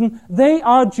person, they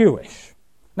are Jewish.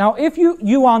 Now, if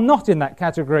you are not in that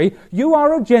category, you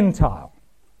are a Gentile.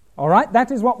 All right?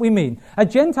 That is what we mean. A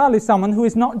Gentile is someone who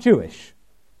is not Jewish.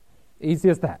 Easy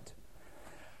as that.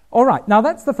 All right, now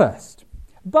that's the first.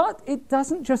 But it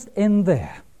doesn't just end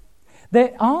there.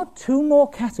 There are two more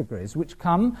categories which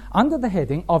come under the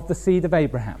heading of the seed of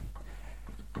Abraham.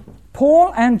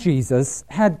 Paul and Jesus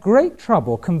had great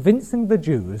trouble convincing the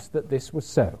Jews that this was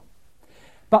so.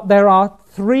 But there are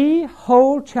 3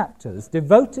 whole chapters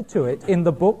devoted to it in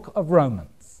the book of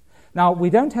Romans. Now, we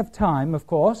don't have time, of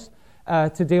course,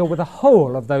 to deal with the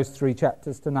whole of those 3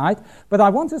 chapters tonight, but I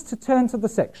want us to turn to the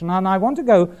section, and I want to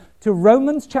go to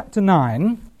Romans chapter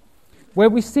 9, where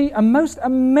we see a most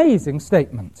amazing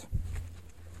statement.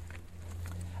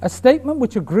 A statement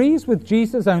which agrees with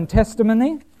Jesus' own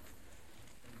testimony.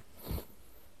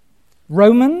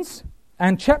 Romans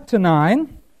and chapter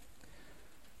 9,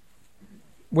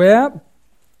 where,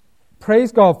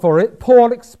 praise God for it,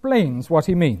 Paul explains what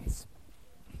he means.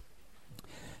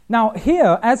 Now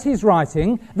here, as he's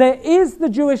writing, there is the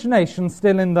Jewish nation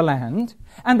still in the land,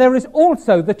 and there is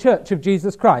also the Church of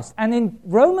Jesus Christ. And in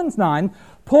Romans 9,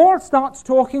 Paul starts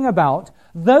talking about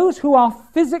those who are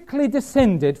physically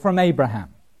descended from Abraham.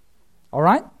 All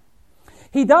right?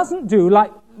 He doesn't do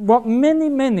like what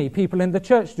many people in the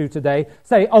church do today,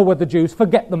 say, oh, well, the Jews,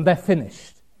 forget them, they're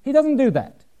finished. He doesn't do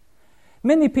that.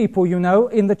 Many people,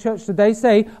 in the church today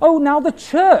say, oh, now the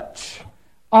church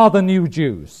are the new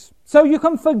Jews. So you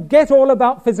can forget all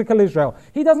about physical Israel.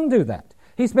 He doesn't do that.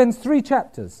 He spends 3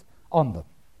 chapters on them.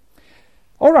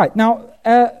 All right, now,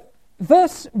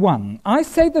 verse 1, I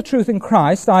say the truth in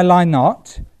Christ, I lie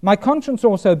not, my conscience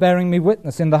also bearing me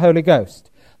witness in the Holy Ghost,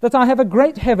 that I have a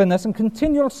great heaviness and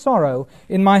continual sorrow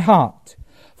in my heart.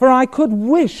 For I could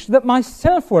wish that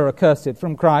myself were accursed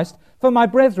from Christ for my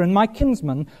brethren, my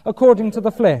kinsmen, according to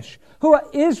the flesh, who are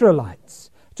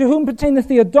Israelites, to whom pertaineth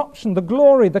the adoption, the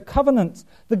glory, the covenants,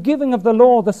 the giving of the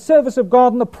law, the service of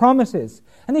God, and the promises.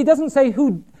 And he doesn't say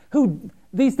who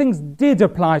these things did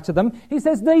apply to them. He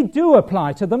says they do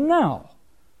apply to them now.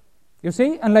 You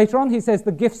see? And later on he says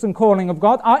the gifts and calling of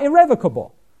God are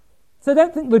irrevocable. So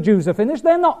don't think the Jews are finished.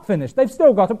 They're not finished. They've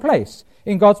still got a place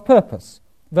in God's purpose.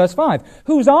 Verse 5,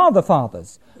 whose are the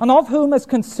fathers, and of whom as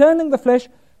concerning the flesh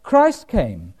Christ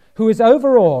came, who is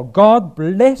over all, God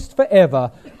blessed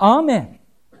forever. Amen.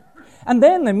 And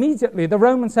then immediately the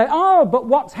Romans say, but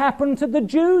what's happened to the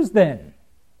Jews then?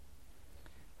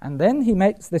 And then he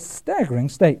makes this staggering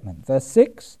statement. Verse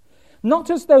 6, not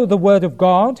as though the word of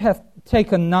God hath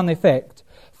taken none effect,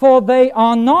 for they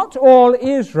are not all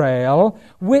Israel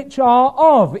which are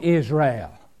of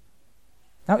Israel.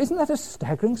 Now, isn't that a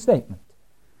staggering statement?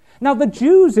 Now, the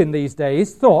Jews in these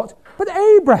days thought, but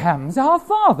Abraham's our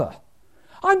father.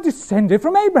 I'm descended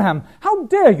from Abraham. How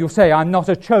dare you say I'm not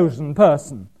a chosen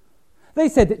person? They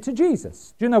said it to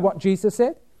Jesus. Do you know what Jesus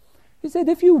said? He said,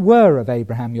 if you were of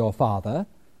Abraham your father,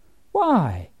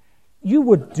 why? You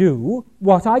would do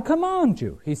what I command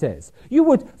you, he says. You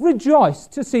would rejoice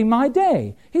to see my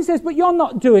day. He says, but you're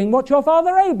not doing what your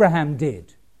father Abraham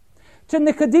did. To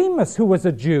Nicodemus, who was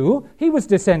a Jew, he was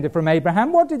descended from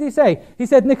Abraham. What did he say? He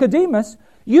said, Nicodemus,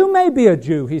 you may be a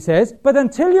Jew, he says, but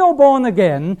until you're born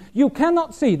again, you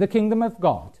cannot see the kingdom of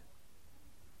God.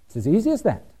 It's as easy as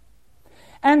that.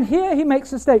 And here he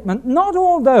makes a statement, not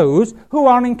all those who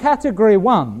are in category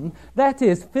 1, that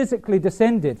is, physically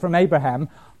descended from Abraham,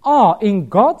 are, in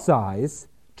God's eyes,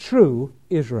 true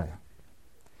Israel.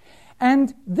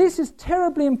 And this is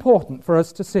terribly important for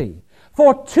us to see.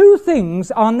 For 2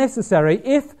 things are necessary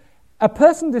if a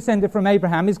person descended from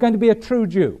Abraham is going to be a true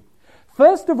Jew.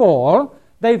 First of all,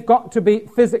 they've got to be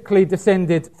physically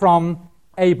descended from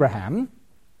Abraham,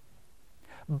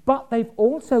 but they've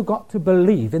also got to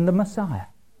believe in the Messiah.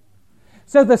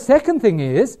 So the second thing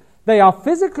is, they are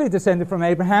physically descended from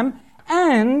Abraham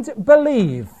and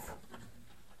believe.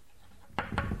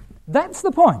 That's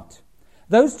the point.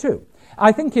 Those 2.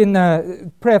 I think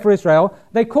in Prayer for Israel,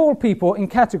 they call people in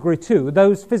category 2,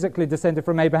 those physically descended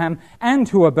from Abraham and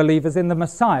who are believers in the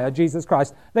Messiah, Jesus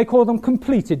Christ, they call them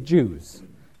completed Jews.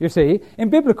 You see, in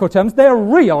biblical terms, they're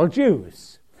real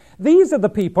Jews. These are the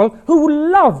people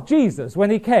who loved Jesus when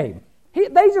he came.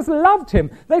 They just loved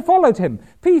him. They followed him.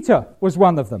 Peter was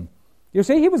one of them. You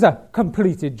see, he was a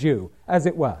completed Jew, as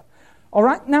it were. All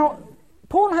right, now,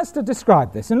 Paul has to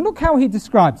describe this, and look how he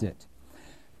describes it.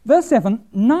 Verse 7,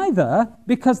 neither,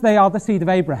 because they are the seed of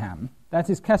Abraham, that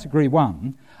is category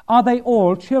 1, are they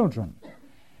all children.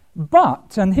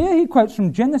 But, and here he quotes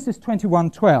from Genesis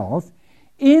 21:12,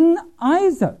 in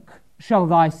Isaac shall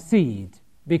thy seed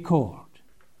be called.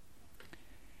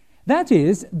 That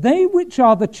is, they which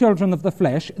are the children of the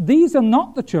flesh, these are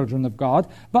not the children of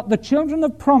God, but the children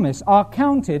of promise are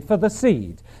counted for the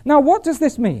seed. Now, what does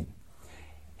this mean?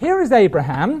 Here is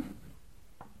Abraham.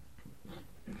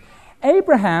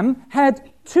 Abraham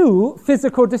had 2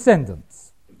 physical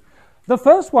descendants. The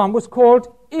first one was called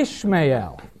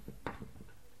Ishmael.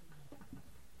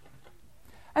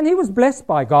 And he was blessed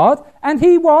by God, and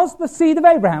he was the seed of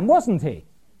Abraham, wasn't he?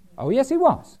 Oh, yes, he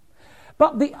was.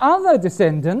 But the other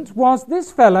descendant was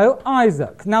this fellow,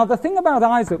 Isaac. Now, the thing about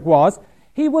Isaac was,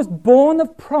 he was born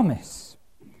of promise.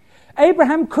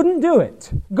 Abraham couldn't do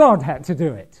it. God had to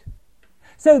do it.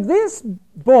 So this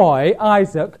boy,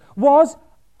 Isaac, was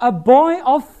a boy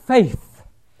of faith.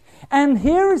 And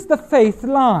here is the faith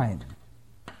line.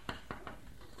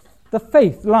 The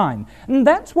faith line. And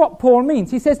that's what Paul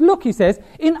means. He says, look, he says,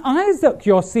 in Isaac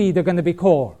your seed are going to be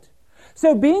called.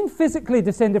 So being physically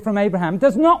descended from Abraham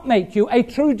does not make you a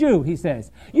true Jew, he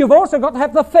says. You've also got to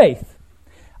have the faith,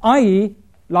 i.e.,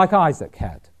 like Isaac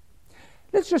had.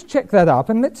 Let's just check that up,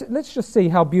 and let's just see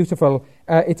how beautiful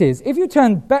it is. If you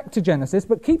turn back to Genesis,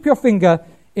 but keep your finger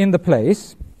in the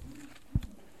place.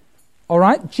 All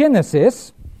right,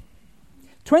 Genesis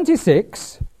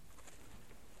 26,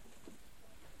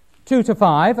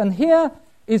 2-5, and here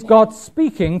is God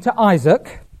speaking to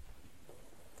Isaac.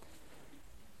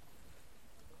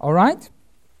 All right?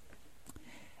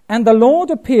 And the Lord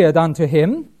appeared unto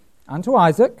him, unto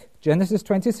Isaac, Genesis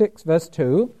 26, verse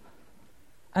 2,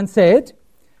 and said,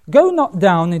 Go not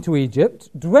down into Egypt,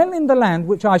 dwell in the land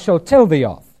which I shall tell thee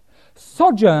of.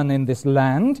 Sojourn in this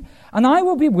land, and I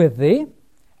will be with thee,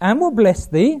 and will bless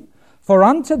thee, for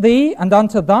unto thee and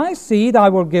unto thy seed I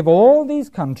will give all these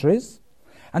countries,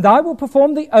 and I will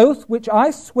perform the oath which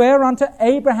I swear unto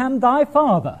Abraham thy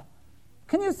father.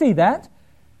 Can you see that?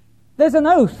 There's an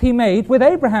oath he made with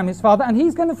Abraham his father, and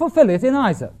he's going to fulfill it in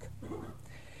Isaac.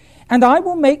 And I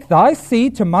will make thy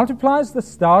seed to multiply as the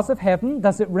stars of heaven.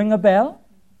 Does it ring a bell?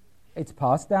 It's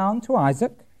passed down to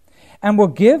Isaac. And will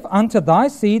give unto thy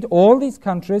seed all these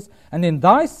countries, and in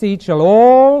thy seed shall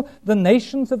all the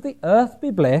nations of the earth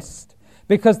be blessed,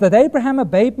 because that Abraham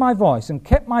obeyed my voice and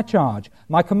kept my charge,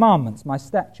 my commandments, my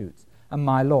statutes, and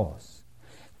my laws.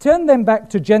 Turn then back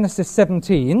to Genesis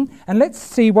 17, and let's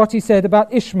see what he said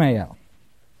about Ishmael.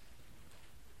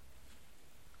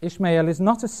 Ishmael is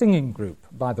not a singing group,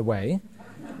 by the way.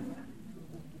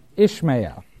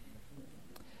 Ishmael.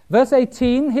 Verse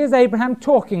 18, here's Abraham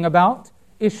talking about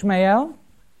Ishmael,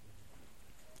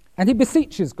 and he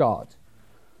beseeches God.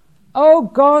 Oh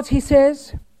God, he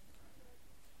says,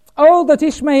 oh, that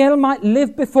Ishmael might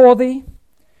live before thee.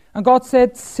 And God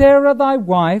said, Sarah thy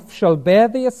wife shall bear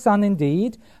thee a son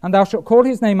indeed, and thou shalt call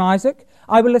his name Isaac.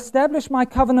 I will establish my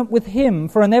covenant with him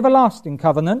for an everlasting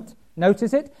covenant.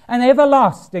 Notice it, an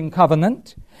everlasting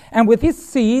covenant, and with his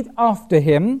seed after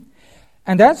him.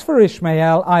 And as for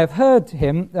Ishmael, I have heard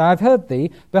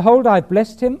thee. Behold, I have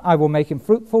blessed him. I will make him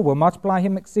fruitful, will multiply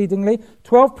him exceedingly.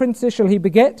 12 princes shall he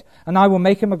beget, and I will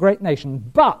make him a great nation.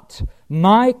 But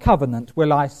my covenant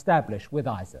will I establish with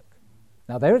Isaac.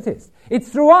 Now there it is. It's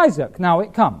through Isaac now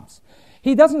it comes.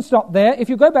 He doesn't stop there. If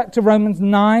you go back to Romans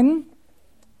 9,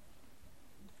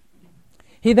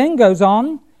 he then goes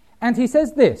on, and he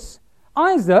says this.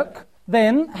 Isaac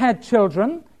then had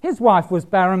children. His wife was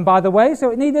barren, by the way, so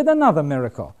it needed another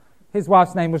miracle. His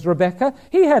wife's name was Rebekah.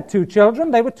 He had 2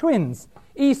 children. They were twins,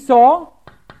 Esau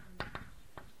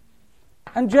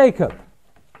and Jacob.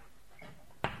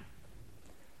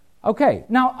 Okay,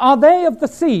 now are they of the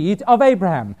seed of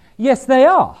Abraham? Yes, they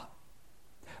are.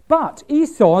 But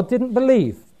Esau didn't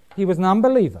believe. He was an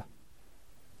unbeliever.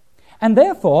 And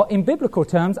therefore, in biblical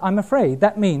terms, I'm afraid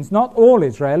that means not all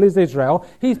Israel is Israel.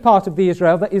 He's part of the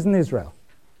Israel that isn't Israel.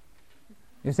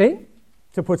 You see?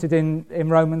 To put it in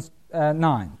Romans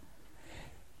 9.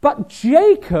 But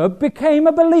Jacob became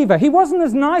a believer. He wasn't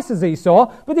as nice as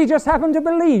Esau, but he just happened to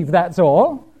believe, that's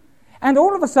all. And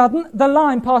all of a sudden, the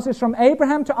line passes from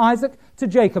Abraham to Isaac to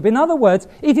Jacob. In other words,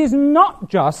 it is not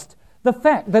just the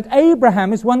fact that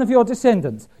Abraham is one of your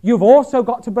descendants. You've also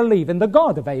got to believe in the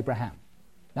God of Abraham.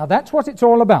 Now that's what it's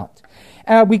all about.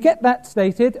 We get that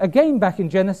stated again back in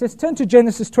Genesis. Turn to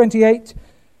Genesis 28,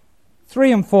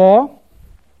 3 and 4,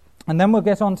 and then we'll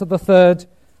get on to the third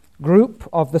group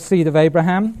of the seed of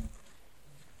Abraham.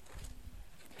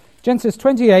 Genesis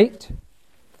 28,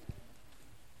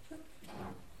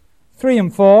 3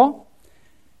 and 4,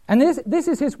 and this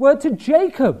is his word to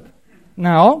Jacob.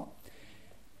 Now,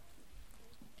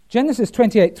 Genesis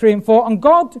 28, 3 and 4, and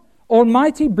God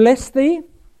Almighty bless thee.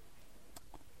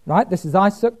 Right, this is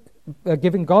Isaac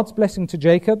giving God's blessing to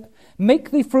Jacob. Make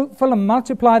thee fruitful and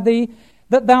multiply thee,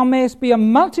 that thou mayest be a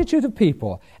multitude of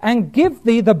people, and give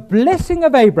thee the blessing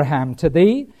of Abraham to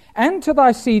thee, and to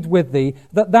thy seed with thee,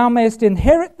 that thou mayest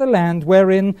inherit the land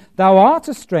wherein thou art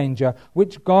a stranger,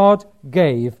 which God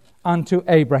gave unto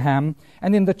Abraham.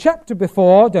 And in the chapter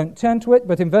before, don't turn to it,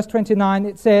 but in verse 29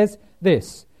 it says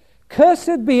this,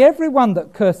 Cursed be every one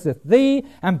that curseth thee,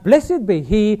 and blessed be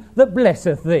he that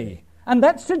blesseth thee. And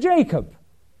that's to Jacob.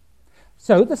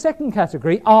 So the second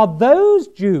category are those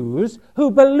Jews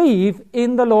who believe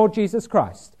in the Lord Jesus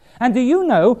Christ. And do you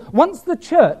know, once the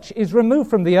church is removed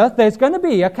from the earth, there's going to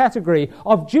be a category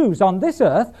of Jews on this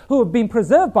earth who have been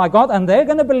preserved by God, and they're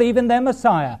going to believe in their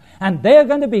Messiah. And they're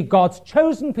going to be God's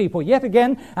chosen people yet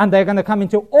again, and they're going to come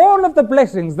into all of the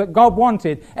blessings that God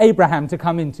wanted Abraham to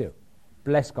come into.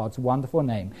 Bless God's wonderful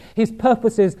name. His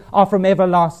purposes are from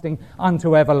everlasting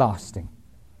unto everlasting.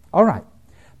 All right,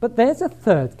 but there's a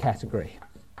third category.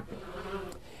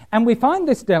 And we find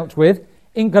this dealt with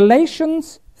in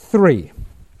Galatians 3.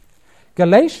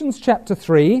 Galatians chapter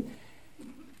 3,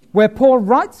 where Paul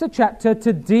writes a chapter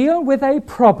to deal with a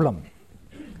problem.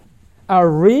 A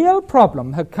real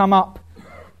problem had come up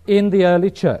in the early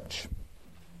church.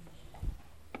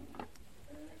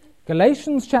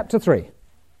 Galatians chapter 3.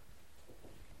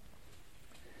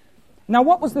 Now,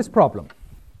 what was this problem?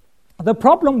 The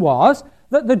problem was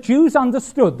that the Jews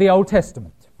understood the Old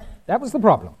Testament. That was the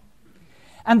problem.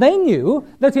 And they knew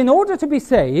that in order to be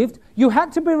saved, you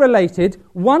had to be related,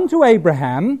 one, to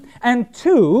Abraham, and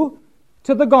two,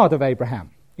 to the God of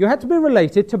Abraham. You had to be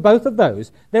related to both of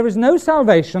those. There is no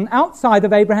salvation outside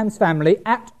of Abraham's family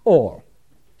at all.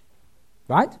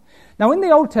 Right? Now, in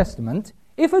the Old Testament,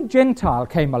 if a Gentile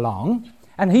came along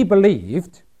and he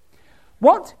believed,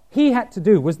 what he had to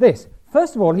do was this.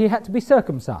 First of all, he had to be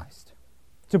circumcised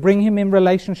to bring him in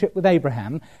relationship with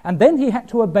Abraham, and then he had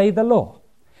to obey the law.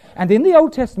 And in the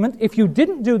Old Testament, if you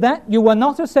didn't do that, you were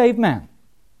not a saved man.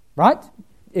 Right?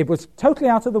 It was totally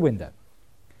out of the window.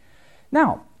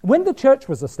 Now, when the church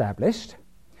was established,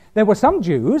 there were some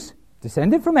Jews,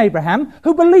 descended from Abraham,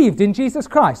 who believed in Jesus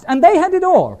Christ. And they had it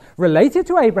all, related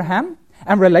to Abraham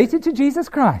and related to Jesus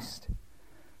Christ.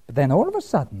 But then all of a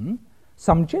sudden,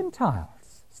 some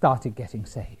Gentiles started getting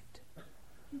saved.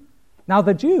 Now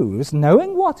the Jews,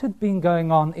 knowing what had been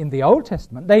going on in the Old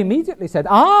Testament, they immediately said,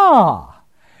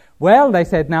 well, they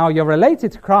said, now you're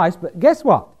related to Christ, but guess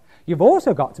what? You've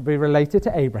also got to be related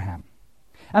to Abraham.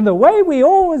 And the way we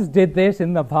always did this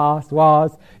in the past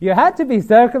was, you had to be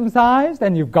circumcised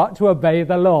and you've got to obey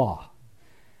the law.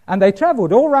 And they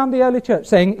traveled all around the early church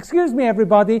saying, excuse me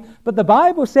everybody, but the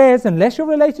Bible says unless you're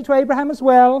related to Abraham as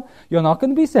well, you're not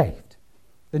going to be saved.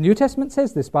 The New Testament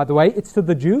says this, by the way. It's to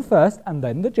the Jew first and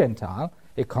then the Gentile.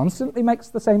 It constantly makes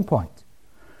the same point.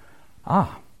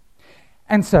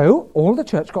 And so all the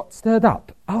church got stirred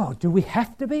up. Do we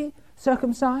have to be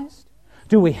circumcised?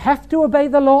 Do we have to obey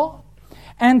the law?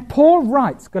 And Paul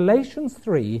writes Galatians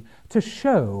 3 to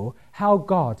show how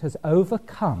God has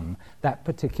overcome that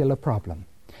particular problem.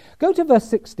 Go to verse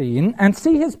 16 and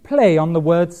see his play on the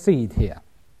word seed here.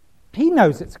 He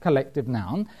knows it's a collective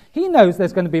noun. He knows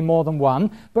there's going to be more than one.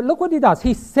 But look what he does.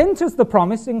 He centers the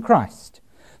promise in Christ.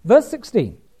 Verse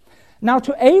 16. Now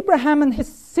to Abraham and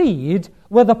his seed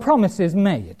were the promises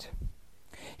made.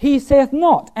 He saith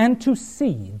not, and to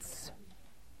seeds.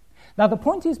 Now the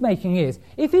point he's making is,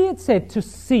 if he had said to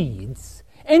seeds,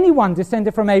 anyone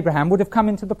descended from Abraham would have come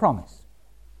into the promise.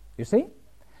 You see?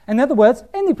 In other words,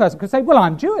 any person could say, well,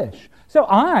 I'm Jewish, so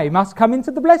I must come into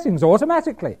the blessings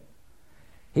automatically.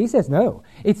 He says no.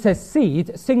 It says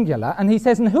seed, singular, and he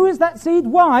says, and who is that seed?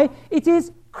 Why? It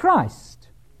is Christ.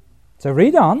 So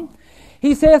read on.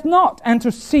 He saith not, and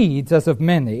to seeds as of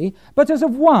many, but as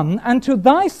of one, and to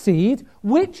thy seed,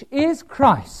 which is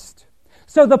Christ.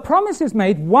 So the promise is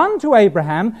made, one to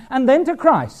Abraham, and then to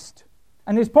Christ.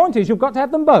 And his point is, you've got to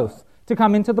have them both to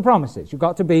come into the promises. You've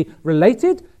got to be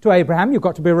related to Abraham, you've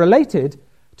got to be related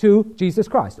to Jesus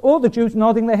Christ. All the Jews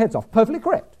nodding their heads off. Perfectly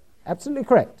correct. Absolutely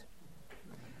correct.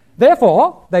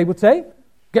 Therefore, they would say,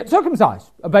 get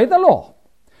circumcised, obey the law.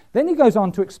 Then he goes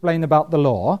on to explain about the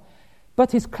law,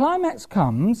 but his climax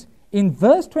comes in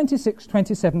verse 26,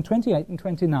 27, 28, and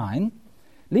 29.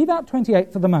 Leave out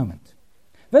 28 for the moment.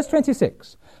 Verse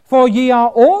 26, for ye are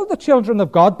all the children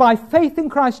of God by faith in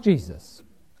Christ Jesus.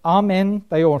 Amen,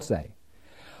 they all say.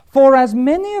 For as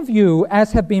many of you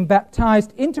as have been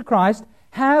baptized into Christ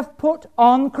have put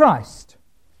on Christ.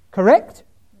 Correct?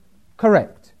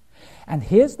 Correct. And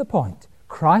here's the point.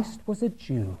 Christ was a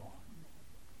Jew.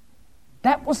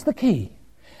 That was the key.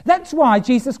 That's why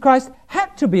Jesus Christ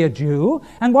had to be a Jew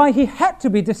and why he had to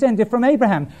be descended from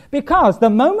Abraham. Because the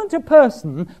moment a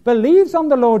person believes on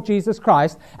the Lord Jesus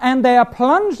Christ and they are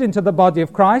plunged into the body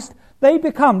of Christ, they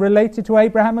become related to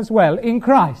Abraham as well in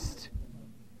Christ.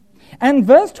 And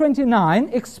verse 29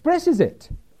 expresses it.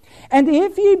 And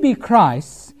if ye be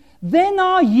Christ's, then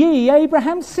are ye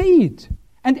Abraham's seed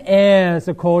and heirs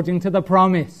according to the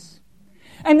promise.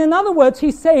 And in other words,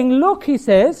 he's saying, look, he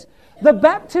says, the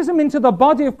baptism into the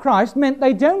body of Christ meant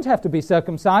they don't have to be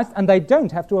circumcised and they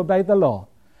don't have to obey the law.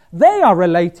 They are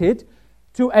related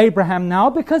to Abraham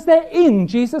now because they're in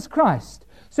Jesus Christ.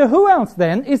 So who else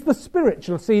then is the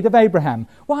spiritual seed of Abraham?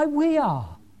 Why, we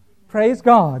are. Praise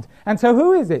God. And so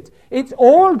who is it? It's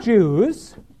all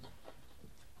Jews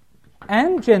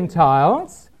and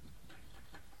Gentiles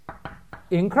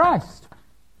in Christ.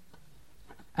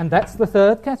 And that's the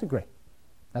third category.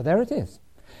 Now there it is.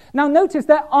 Now notice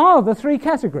there are the three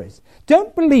categories.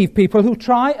 Don't believe people who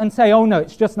try and say, oh no,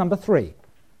 it's just number 3.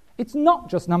 It's not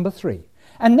just number 3.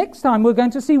 And next time we're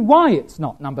going to see why it's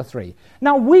not number 3.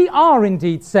 Now we are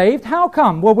indeed saved. How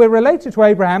come? Well, we're related to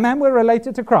Abraham and we're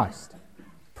related to Christ.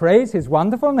 Praise his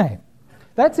wonderful name.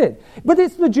 That's it. But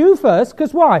it's the Jew first,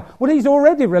 because why? Well, he's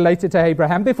already related to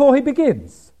Abraham before he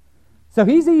begins. So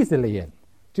he's easily in.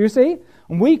 Do you see?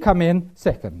 And we come in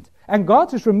second. And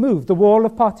God has removed the wall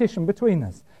of partition between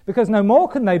us. Because no more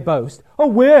can they boast, oh,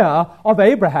 we're of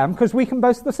Abraham, because we can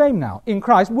boast the same now. In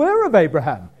Christ, we're of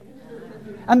Abraham.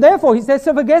 And therefore, he says,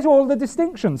 so forget all the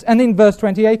distinctions. And in verse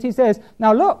 28, he says,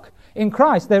 now look, In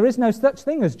Christ, there is no such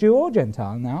thing as Jew or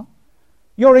Gentile now.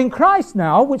 You're in Christ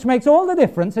now, which makes all the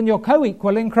difference, and you're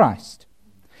co-equal in Christ.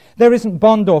 There isn't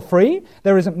bond or free.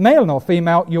 There isn't male nor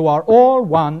female. You are all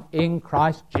one in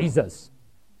Christ Jesus.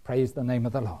 Praise the name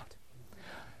of the Lord.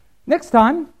 Next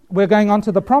time, we're going on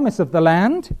to the promise of the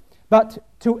land. But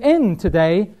to end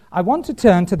today, I want to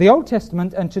turn to the Old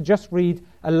Testament and to just read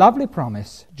a lovely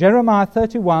promise, Jeremiah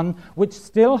 31, which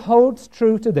still holds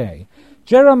true today.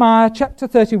 Jeremiah chapter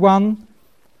 31,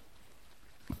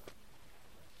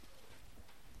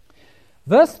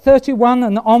 verse 31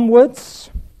 and onwards.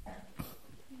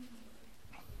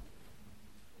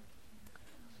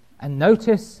 And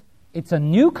notice, it's a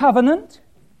new covenant.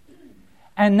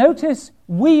 And notice,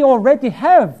 we already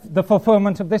have the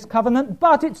fulfillment of this covenant,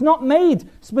 but it's not made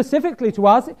specifically to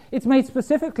us. It's made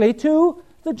specifically to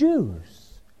the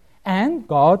Jews. And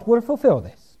God will fulfill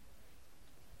this.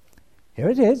 Here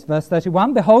it is, verse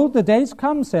 31. Behold, the days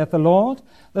come, saith the Lord,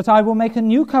 that I will make a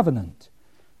new covenant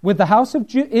with the house of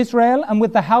Israel and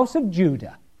with the house of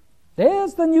Judah.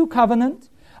 There's the new covenant.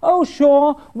 Oh,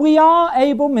 sure, we are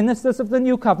able ministers of the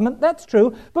new covenant, that's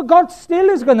true, but God still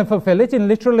is going to fulfill it in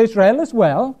literal Israel as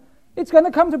well. It's going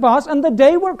to come to pass, and the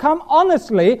day will come,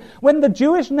 honestly, when the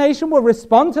Jewish nation will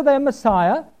respond to their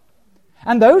Messiah,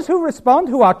 and those who respond,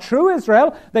 who are true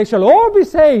Israel, they shall all be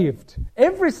saved.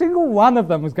 Every single one of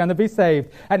them is going to be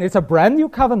saved, and it's a brand new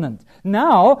covenant.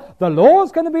 Now, the law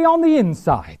is going to be on the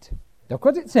inside. Look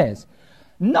what it says.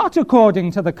 Not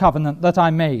according to the covenant that I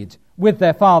made with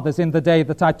their fathers in the day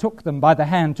that I took them by the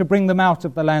hand to bring them out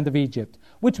of the land of Egypt,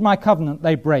 which my covenant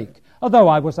they break, although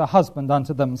I was a husband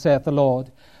unto them, saith the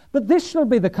Lord. But this shall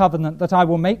be the covenant that I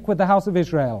will make with the house of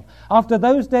Israel. After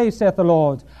those days, saith the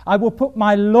Lord, I will put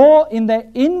my law in their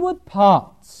inward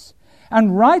parts,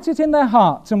 and write it in their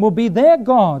hearts, and will be their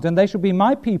God, and they shall be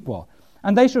my people.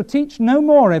 And they shall teach no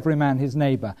more every man his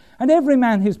neighbour, and every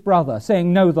man his brother,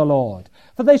 saying, Know the Lord.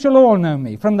 For they shall all know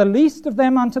me, from the least of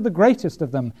them unto the greatest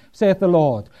of them, saith the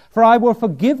Lord. For I will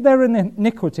forgive their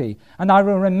iniquity, and I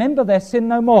will remember their sin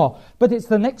no more. But it's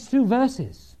the next two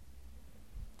verses.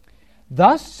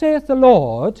 Thus saith the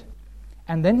Lord,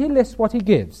 and then he lists what he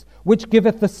gives, which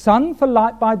giveth the sun for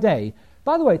light by day.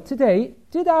 By the way, today,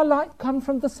 did our light come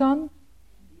from the sun?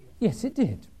 Yes, it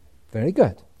did. Very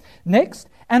good. Next,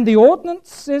 and the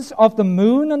ordinances of the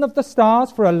moon and of the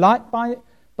stars for a light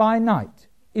by night.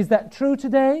 Is that true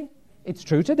today? It's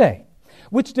true today.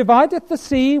 Which divideth the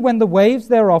sea when the waves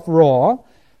thereof roar.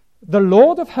 The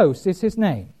Lord of hosts is his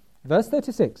name. Verse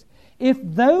 36. If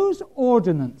those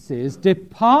ordinances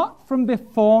depart from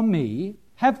before me,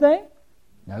 have they?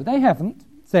 No, they haven't,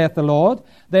 saith the Lord.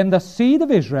 Then the seed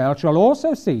of Israel shall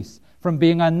also cease from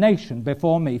being a nation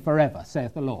before me forever,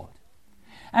 saith the Lord.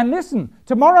 And listen,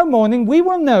 tomorrow morning we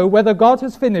will know whether God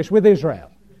has finished with Israel.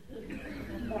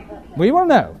 We will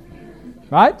know,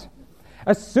 right?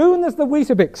 As soon as the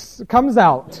Weetabix comes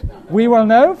out, we will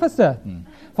know for certain.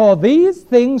 For these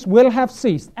things will have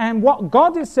ceased. And what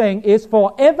God is saying is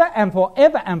forever and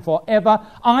forever and forever,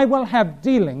 I will have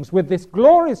dealings with this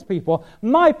glorious people,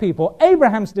 my people,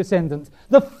 Abraham's descendants,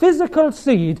 the physical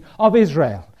seed of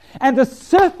Israel. And as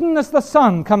certain as the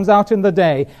sun comes out in the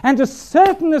day, and as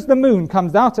certain as the moon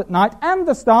comes out at night, and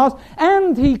the stars,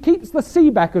 and he keeps the sea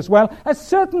back as well, as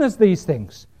certain as these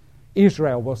things,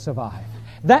 Israel will survive.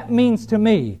 That means to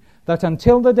me that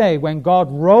until the day when God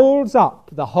rolls up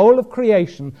the whole of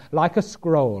creation like a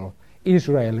scroll,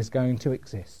 Israel is going to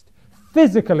exist.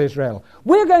 Physical Israel.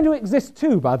 We're going to exist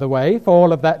too, by the way, for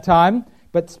all of that time,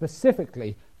 but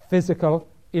specifically physical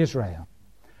Israel.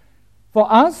 For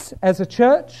us, as a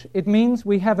church, it means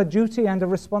we have a duty and a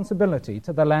responsibility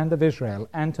to the land of Israel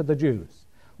and to the Jews.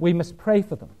 We must pray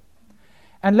for them.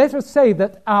 And let us say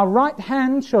that our right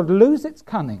hand should lose its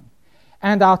cunning,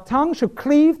 and our tongue should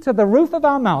cleave to the roof of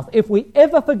our mouth if we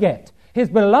ever forget his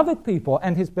beloved people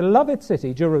and his beloved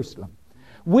city, Jerusalem.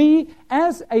 We,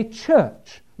 as a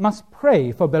church, must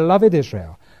pray for beloved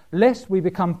Israel, lest we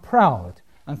become proud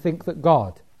and think that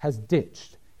God has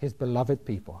ditched his beloved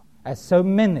people, as so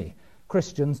many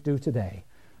Christians do today.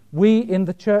 We in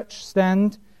the church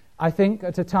stand, I think,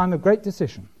 at a time of great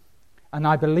decision. And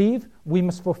I believe we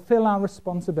must fulfill our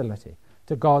responsibility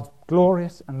to God's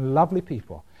glorious and lovely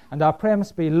people. And our prayer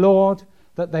must be, Lord,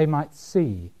 that they might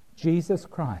see Jesus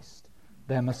Christ,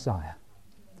 their Messiah.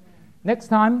 Next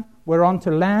time, we're on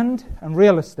to land and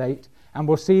real estate, and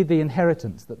we'll see the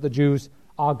inheritance that the Jews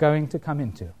are going to come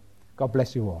into. God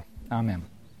bless you all. Amen.